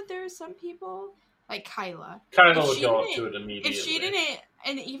I know that there are some people, like Kyla. Kyla would go up to it immediately. If she didn't,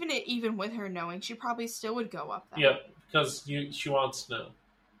 and even with her knowing, she probably still would go up there. Yep, because she wants to know.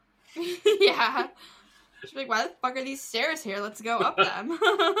 Yeah. She'd be like, why the fuck are these stairs here? Let's go up them.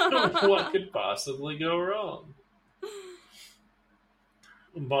 What could possibly go wrong?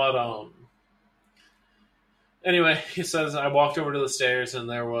 But, anyway, he says, I walked over to the stairs and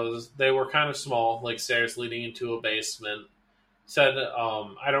they were kind of small, like stairs leading into a basement. Said,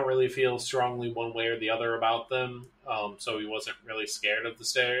 I don't really feel strongly one way or the other about them, so he wasn't really scared of the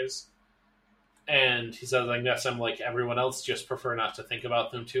stairs. And he says, I guess I'm like everyone else, just prefer not to think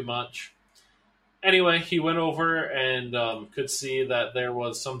about them too much. Anyway, he went over and could see that there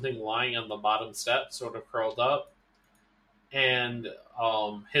was something lying on the bottom step, sort of curled up. And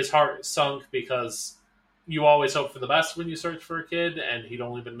his heart sunk because... You always hope for the best when you search for a kid, and he'd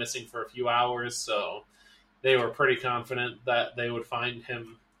only been missing for a few hours, so they were pretty confident that they would find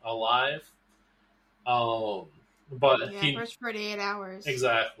him alive. But he first 48 hours.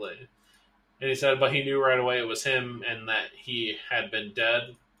 Exactly. And he said, but he knew right away it was him and that he had been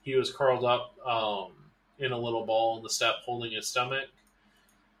dead. He was curled up in a little ball on the step holding his stomach.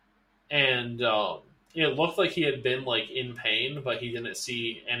 And it looked like he had been, like, in pain, but he didn't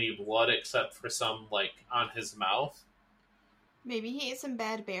see any blood except for some, like, on his mouth. Maybe he ate some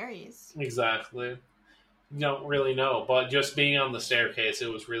bad berries. Exactly. You don't really know, but just being on the staircase, it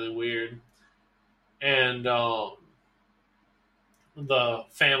was really weird. And the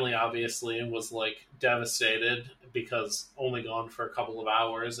family obviously was like devastated because only gone for a couple of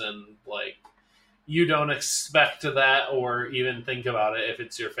hours, and like you don't expect that or even think about it if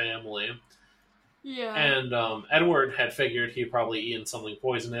it's your family. Yeah. And Edward had figured he'd probably eaten something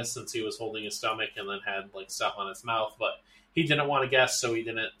poisonous since he was holding his stomach and then had like stuff on his mouth, but he didn't want to guess, so he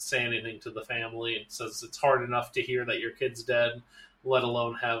didn't say anything to the family. It says it's hard enough to hear that your kid's dead, let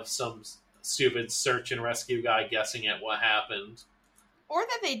alone have some stupid search and rescue guy guessing at what happened. Or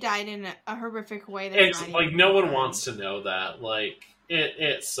that they died in a horrific way. That's It's not like even no one confirmed. wants to know that. Like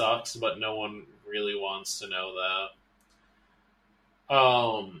it sucks, but no one really wants to know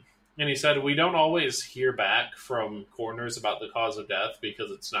that. And he said we don't always hear back from coroners about the cause of death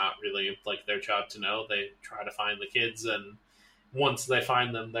because it's not really like their job to know. They try to find the kids, and once they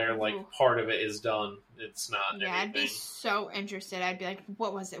find them, they're like Ooh. part of it is done. It's not Yeah, anything. I'd be so interested. I'd be like,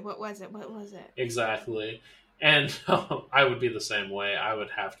 what was it? What was it? What was it? Exactly. And I would be the same way. I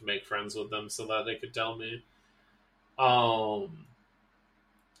would have to make friends with them so that they could tell me. And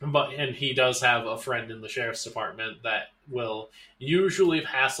he does have a friend in the sheriff's department that will usually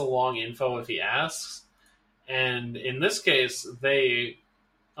pass along info if he asks. And in this case, they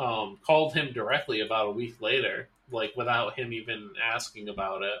called him directly about a week later, like without him even asking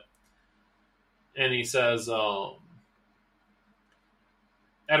about it. And he says,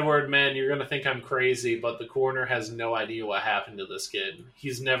 Edward, man, you're going to think I'm crazy, but the coroner has no idea what happened to this kid.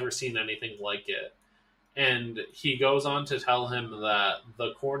 He's never seen anything like it. And he goes on to tell him that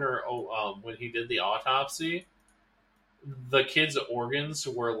the coroner, when he did the autopsy, the kid's organs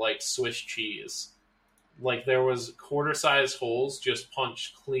were like Swiss cheese. Like there was quarter-sized holes just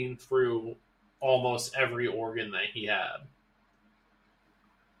punched clean through almost every organ that he had,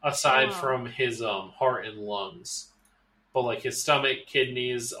 aside from his heart and lungs. But like his stomach,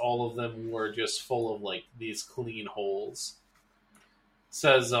 kidneys, all of them were just full of like these clean holes.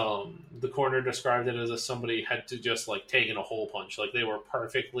 Says the coroner described it as if somebody had to just like taken a hole punch. Like they were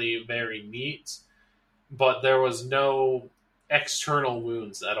perfectly very neat, but there was no external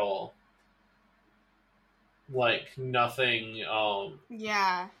wounds at all. Like nothing.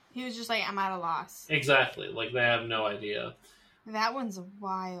 Yeah, he was just like, I'm at a loss. Exactly. Like they have no idea. That one's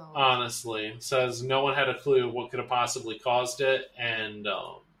wild. Honestly, says no one had a clue what could have possibly caused it, and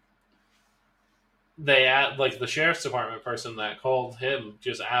like the sheriff's department person that called him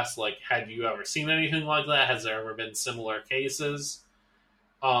just asked like, had you ever seen anything like that? Has there ever been similar cases?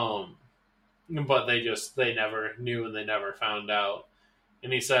 But they never knew and they never found out.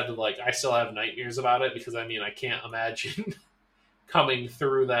 And he said like, I still have nightmares about it because I mean I can't imagine coming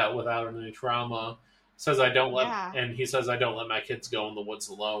through that without any trauma. Says I don't let, and he says I don't let my kids go in the woods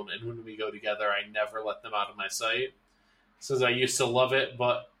alone. And when we go together, I never let them out of my sight. Says I used to love it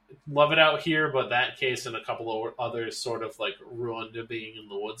out here, but that case and a couple of others sort of like ruined being in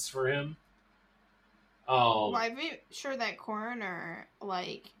the woods for him. Well, I'm sure that coroner,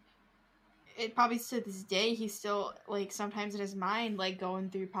 like, it probably to this day, he's still like sometimes in his mind, like going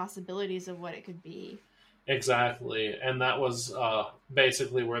through possibilities of what it could be. Exactly, and that was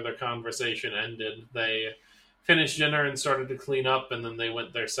basically where their conversation ended. They finished dinner and started to clean up, and then they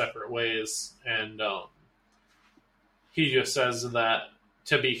went their separate ways. And he just says that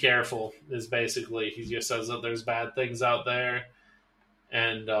to be careful is basically, he just says that there's bad things out there,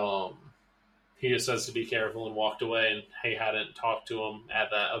 and he just says to be careful and walked away, and he hadn't talked to him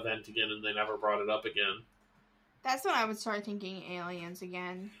at that event again, and they never brought it up again. That's when I would start thinking aliens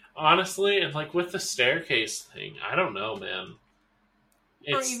again. Honestly, and like with the staircase thing, I don't know, man.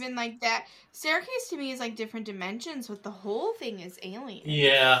 Or even like that staircase to me is like different dimensions, but the whole thing is alien.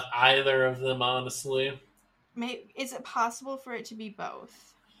 Yeah, either of them, honestly. Is it possible for it to be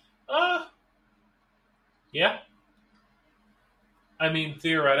both? Yeah. I mean,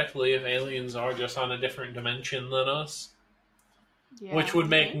 theoretically, if aliens are just on a different dimension than us, which would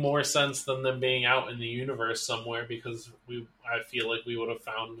make more sense than them being out in the universe somewhere, because I feel like we would have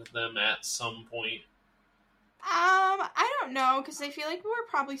found them at some point. I don't know, because I feel like we're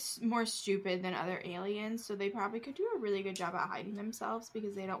probably more stupid than other aliens, so they probably could do a really good job at hiding themselves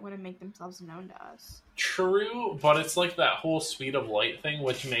because they don't want to make themselves known to us. True, but it's like that whole speed of light thing,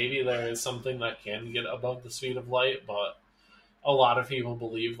 which maybe there is something that can get above the speed of light, but a lot of people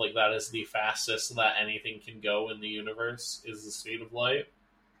believe like that is the fastest that anything can go in the universe is the speed of light.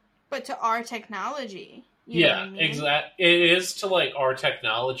 But to our technology. Yeah, exactly. It is to like our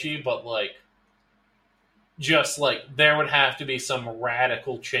technology, but like just like there would have to be some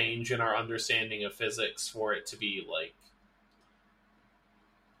radical change in our understanding of physics for it to be like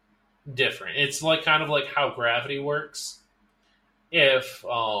different. It's like kind of like how gravity works. If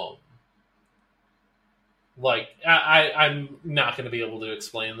Like, I'm not going to be able to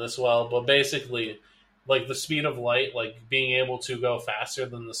explain this well, but basically, like, the speed of light, like, being able to go faster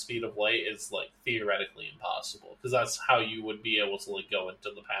than the speed of light is, like, theoretically impossible. Because that's how you would be able to, like, go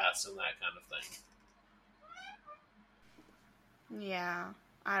into the past and that kind of thing. Yeah,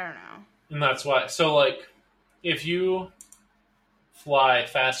 I don't know. And that's why, so, like, if you fly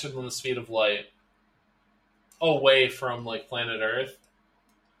faster than the speed of light away from, like, planet Earth,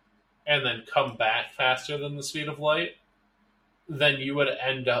 and then come back faster than the speed of light, then you would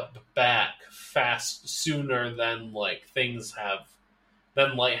end up back fast sooner than like things have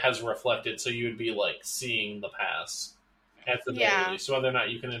than light has reflected, so you would be like seeing the past at the very least. So whether or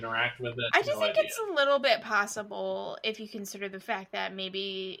not you can interact with it, I just no think idea. it's a little bit possible if you consider the fact that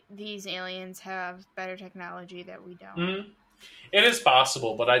maybe these aliens have better technology that we don't. Mm-hmm. It is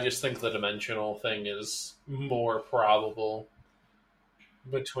possible, but I just think the dimensional thing is more probable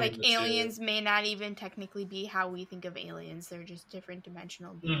between Like, the aliens two. may not even technically be how we think of aliens. They're just different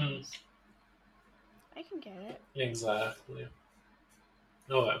dimensional beings. I can get it. Exactly.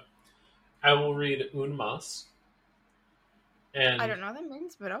 Okay. I will read un más. And I don't know what that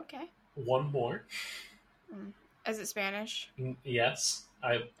means, but okay. one more. Is it Spanish? Yes.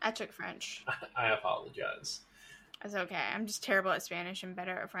 I took French. I apologize. It's okay. I'm just terrible at Spanish and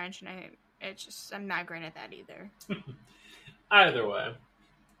better at French, and I'm not great at that either. Either way.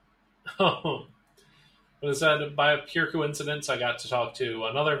 But it said, by pure coincidence, I got to talk to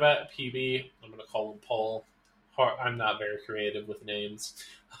another vet, PB. I'm going to call him Paul. I'm not very creative with names.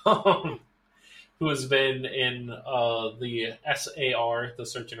 Who has been in the SAR, the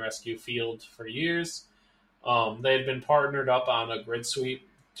search and rescue field, for years. They had been partnered up on a grid sweep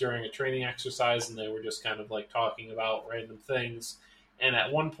during a training exercise, and they were just kind of like talking about random things. And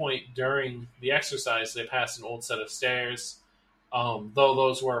at one point during the exercise, they passed an old set of stairs. Though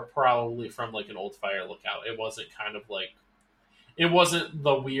those were probably from like an old fire lookout. It wasn't kind of like, it wasn't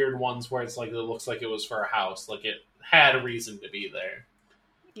the weird ones where it's like it looks like it was for a house. Like it had a reason to be there.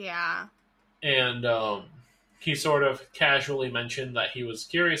 Yeah. And he sort of casually mentioned that he was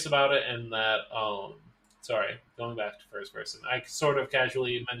curious about it, and that sorry, going back to first person, I sort of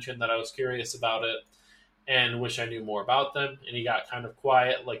casually mentioned that I was curious about it and wish I knew more about them. And he got kind of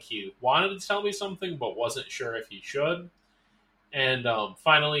quiet, like he wanted to tell me something but wasn't sure if he should. And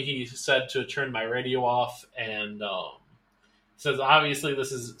finally, he said to turn my radio off, and says, obviously,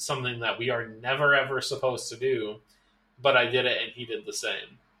 this is something that we are never, ever supposed to do, but I did it, and he did the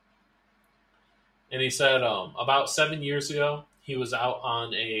same. And he said, about 7 years ago, he was out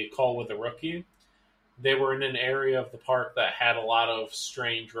on a call with a rookie. They were in an area of the park that had a lot of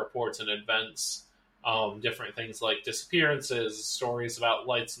strange reports and events, different things like disappearances, stories about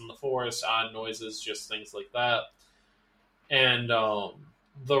lights in the forest, odd noises, just things like that. And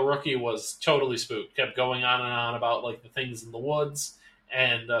the rookie was totally spooked, kept going on and on about like the things in the woods.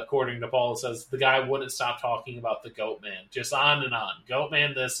 And according to Paul, it says the guy wouldn't stop talking about the goat man, just on and on. Goat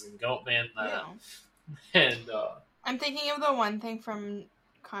man this and goat man that. Yeah. And I'm thinking of the one thing from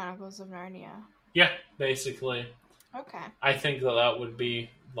Chronicles of Narnia. Yeah, basically. Okay. I think that would be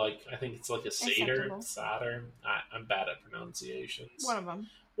like, I think it's like a satyr. I'm bad at pronunciations. One of them.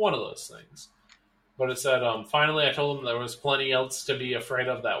 One of those things. But it said, finally, I told him there was plenty else to be afraid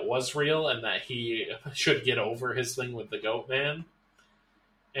of that was real, and that he should get over his thing with the goat man.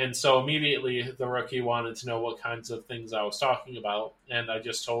 And so immediately, the rookie wanted to know what kinds of things I was talking about, and I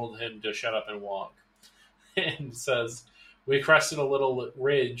just told him to shut up and walk. And it says, we crested a little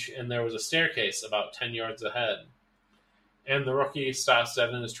ridge, and there was a staircase about 10 yards ahead. And the rookie stops dead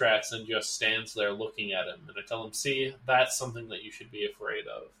in his tracks and just stands there looking at him. And I tell him, see, that's something that you should be afraid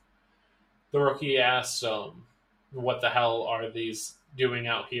of. The rookie asks, what the hell are these doing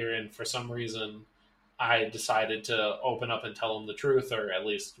out here? And for some reason, I decided to open up and tell him the truth, or at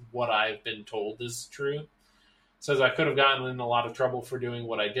least what I've been told is true. Says I could have gotten in a lot of trouble for doing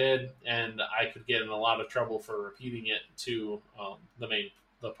what I did, and I could get in a lot of trouble for repeating it to the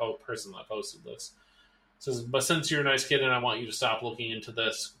person that posted this. Says, but since you're a nice kid and I want you to stop looking into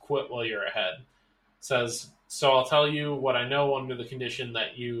this, quit while you're ahead. Says, so I'll tell you what I know under the condition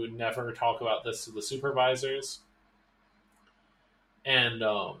that you never talk about this to the supervisors. And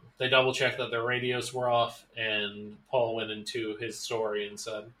they double checked that their radios were off, and Paul went into his story and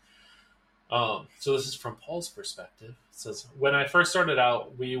said, so this is from Paul's perspective. It says, when I first started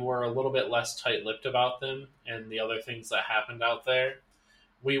out, we were a little bit less tight-lipped about them and the other things that happened out there.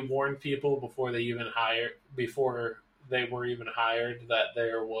 We warned people before they were even hired that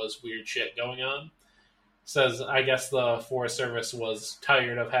there was weird shit going on. Says, I guess the Forest Service was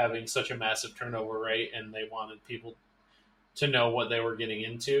tired of having such a massive turnover rate, and they wanted people to know what they were getting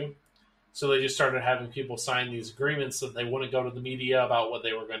into. So they just started having people sign these agreements that they wouldn't go to the media about what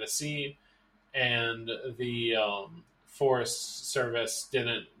they were going to see. And the Forest Service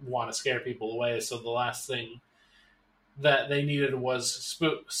didn't want to scare people away. So the last thing that they needed was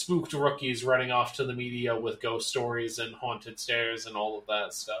spooked rookies running off to the media with ghost stories and haunted stairs and all of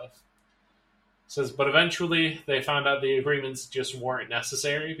that stuff. Says, but eventually they found out the agreements just weren't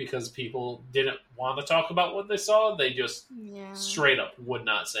necessary because people didn't want to talk about what they saw. They just straight up would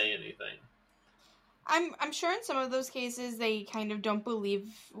not say anything. I'm sure in some of those cases they kind of don't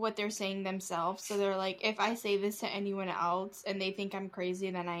believe what they're saying themselves. So they're like, if I say this to anyone else and they think I'm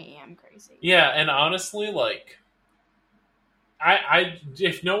crazy, then I am crazy. Yeah, and honestly, like, I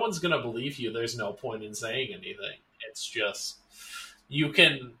if no one's gonna believe you, there's no point in saying anything. It's just, you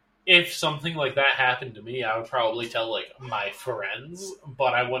can, if something like that happened to me, I would probably tell like my friends,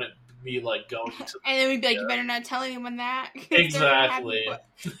 but I wouldn't be like going to. And then we'd be like, you better not tell anyone that. Exactly.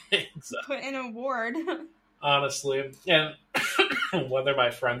 Put in a ward. Honestly, and whether my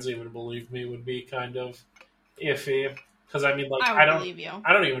friends even believe me would be kind of iffy. Because I mean, like, I don't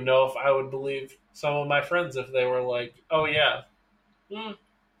even know if I would believe some of my friends if they were like, "Oh yeah."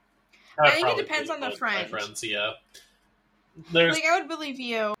 I think it depends on the friend. My friends, yeah. I would believe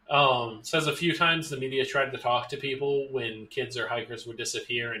you. Says a few times the media tried to talk to people when kids or hikers would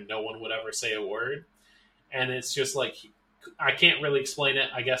disappear and no one would ever say a word. And it's just like, I can't really explain it.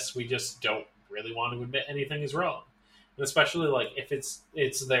 I guess we just don't really want to admit anything is wrong. And especially like if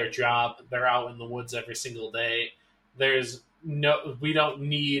it's their job, they're out in the woods every single day. We don't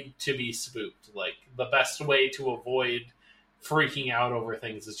need to be spooked. Like, the best way to avoid freaking out over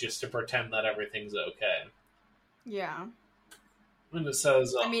things is just to pretend that everything's okay. Yeah. And it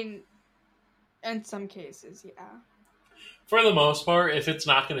says, I mean, in some cases, yeah. For the most part, if it's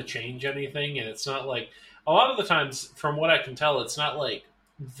not going to change anything, and it's not like, a lot of the times, from what I can tell, it's not like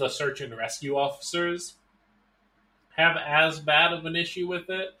the search and rescue officers have as bad of an issue with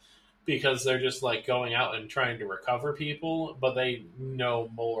it, because they're just like going out and trying to recover people, but they know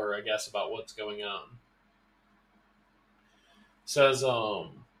more, I guess, about what's going on. Says,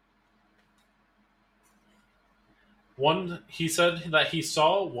 he said that he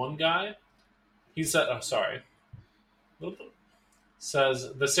saw one guy. He said,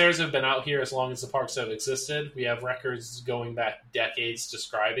 says, the stairs have been out here as long as the parks have existed. We have records going back decades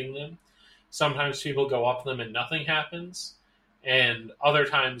describing them. Sometimes people go up them and nothing happens. And other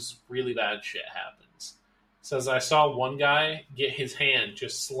times, really bad shit happens. Says, I saw one guy get his hand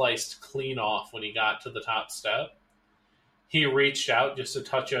just sliced clean off when he got to the top step. He reached out just to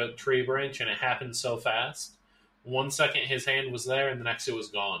touch a tree branch, and it happened so fast. 1 second his hand was there, and the next it was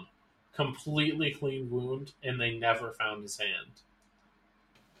gone. Completely clean wound, and they never found his hand.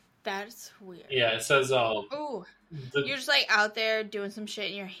 That's weird. Yeah, it says, ooh, you're just like out there doing some shit,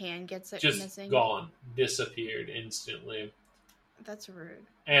 and your hand gets like, just missing. Gone. Disappeared instantly. That's rude.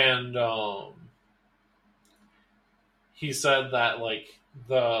 And he said that like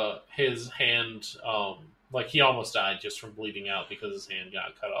his hand, like he almost died just from bleeding out because his hand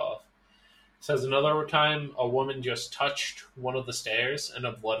got cut off. Says another time a woman just touched one of the stairs and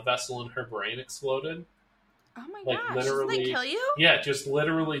a blood vessel in her brain exploded. Oh my like, gosh! Literally, did they kill you? Yeah, just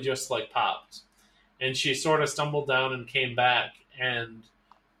literally just like popped, and she sort of stumbled down and came back, and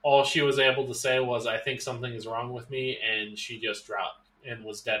all she was able to say was, I think something is wrong with me, and she just dropped and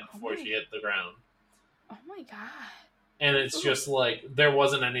was dead before she hit the ground. Oh my god. And it's just like, there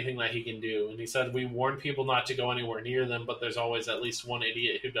wasn't anything that he can do. And he said, we warn people not to go anywhere near them, but there's always at least one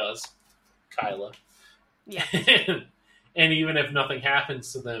idiot who does. Kyla. Yeah. And even if nothing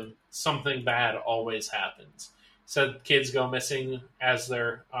happens to them, something bad always happens. Said kids go missing as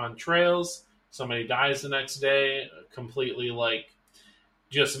they're on trails. Somebody dies the next day, completely like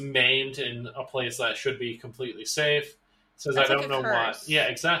just maimed in a place that should be completely safe. Says, I don't know why. Yeah,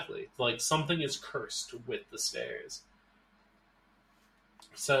 exactly. Like, something is cursed with the stairs.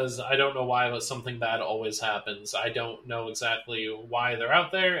 Says, I don't know why, but something bad always happens. I don't know exactly why they're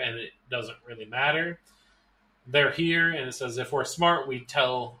out there, and it doesn't really matter. They're here, and it says, if we're smart, we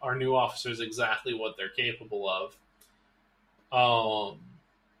tell our new officers exactly what they're capable of.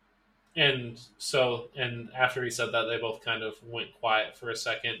 And after he said that, they both kind of went quiet for a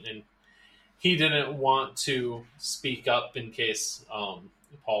second, and he didn't want to speak up in case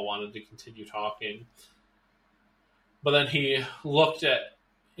Paul wanted to continue talking. But then he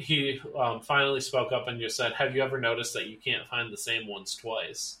finally spoke up and just said, have you ever noticed that you can't find the same ones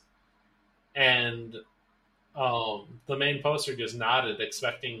twice? And the main poster just nodded,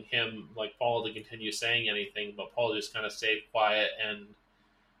 expecting him, like Paul, to continue saying anything, but Paul just kind of stayed quiet, and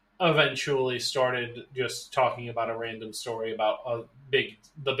eventually started just talking about a random story about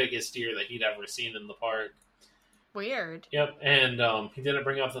the biggest deer that he'd ever seen in the park. Weird. Yep, and he didn't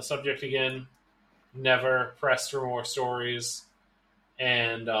bring up the subject again. Never pressed for more stories.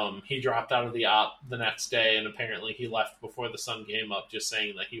 And he dropped out of the op the next day, and apparently he left before the sun came up, just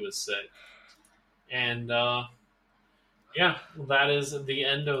saying that he was sick. And yeah, that is the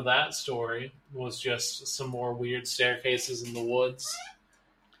end of that story. Was just some more weird staircases in the woods.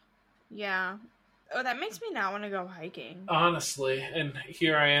 Yeah. Oh, that makes me not want to go hiking. Honestly, and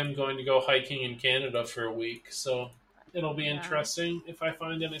here I am going to go hiking in Canada for a week, so it'll be Yeah. interesting. If I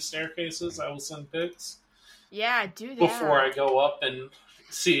find any staircases, I will send pics. Yeah, do that. Before I go up and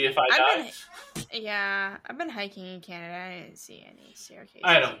see if I die. I've been hiking in Canada. I didn't see any staircases.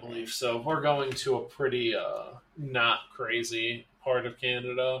 I don't believe so. We're going to a pretty not crazy part of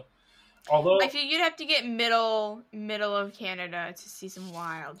Canada. Although I feel you'd have to get middle of Canada to see some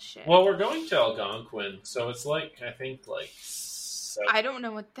wild shit. Well, we're going to Algonquin, so it's like I think I don't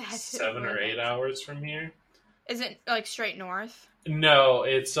know what that is. 7 or 8 hours from here. Is it like straight north? No,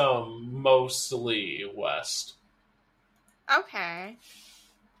 it's mostly west. Okay.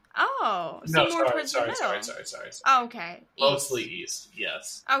 Oh, so No, more towards the middle. Sorry. Oh, okay. Mostly east,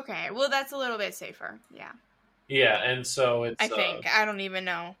 yes. Okay, well that's a little bit safer. Yeah. Yeah, and so it's I think. I don't even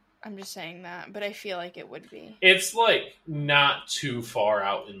know. I'm just saying that, but I feel like it would be. It's like not too far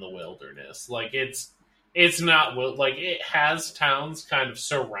out in the wilderness. Like it's not like it has towns kind of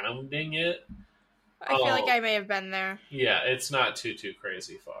surrounding it. I feel like I may have been there. Yeah, it's not too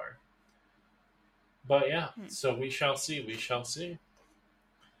crazy far. But yeah, so we shall see.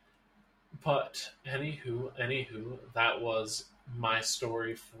 But anywho, that was my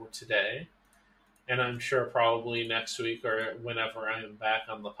story for today. And I'm sure probably next week or whenever I am back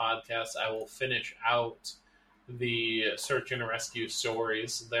on the podcast, I will finish out the search and rescue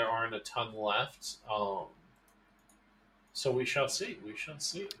stories. There aren't a ton left. So we shall see.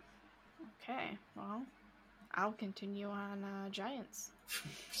 Okay, well, I'll continue on Giants.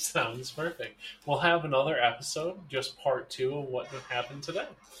 Sounds perfect. We'll have another episode, just part 2 of what happened today.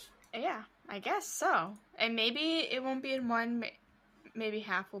 Yeah, I guess so. And maybe it won't be in one. Maybe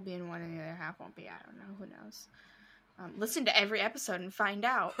half will be in one and the other half won't be. I don't know. Who knows? Listen to every episode and find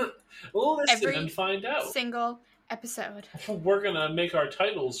out. And find out. Single episode. We're going to make our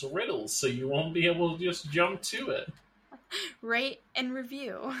titles riddles so you won't be able to just jump to it. Rate and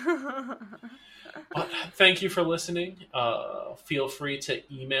review. But thank you for listening. Feel free to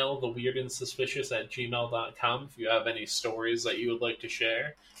email theweirdandsuspicious@gmail.com if you have any stories that you would like to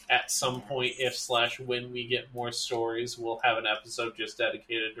share. At some point, if/when we get more stories, we'll have an episode just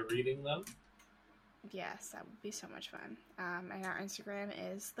dedicated to reading them. Yes, that would be so much fun. And our Instagram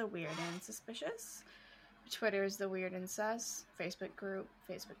is The Weird and Suspicious. Twitter is The Weird and Sus. Facebook group,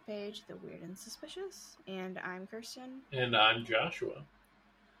 Facebook page, The Weird and Suspicious. And I'm Kirsten. And I'm Joshua.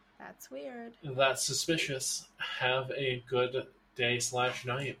 That's weird. That's suspicious. Have a good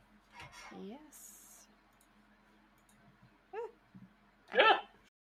day/night. Yes. Yeah.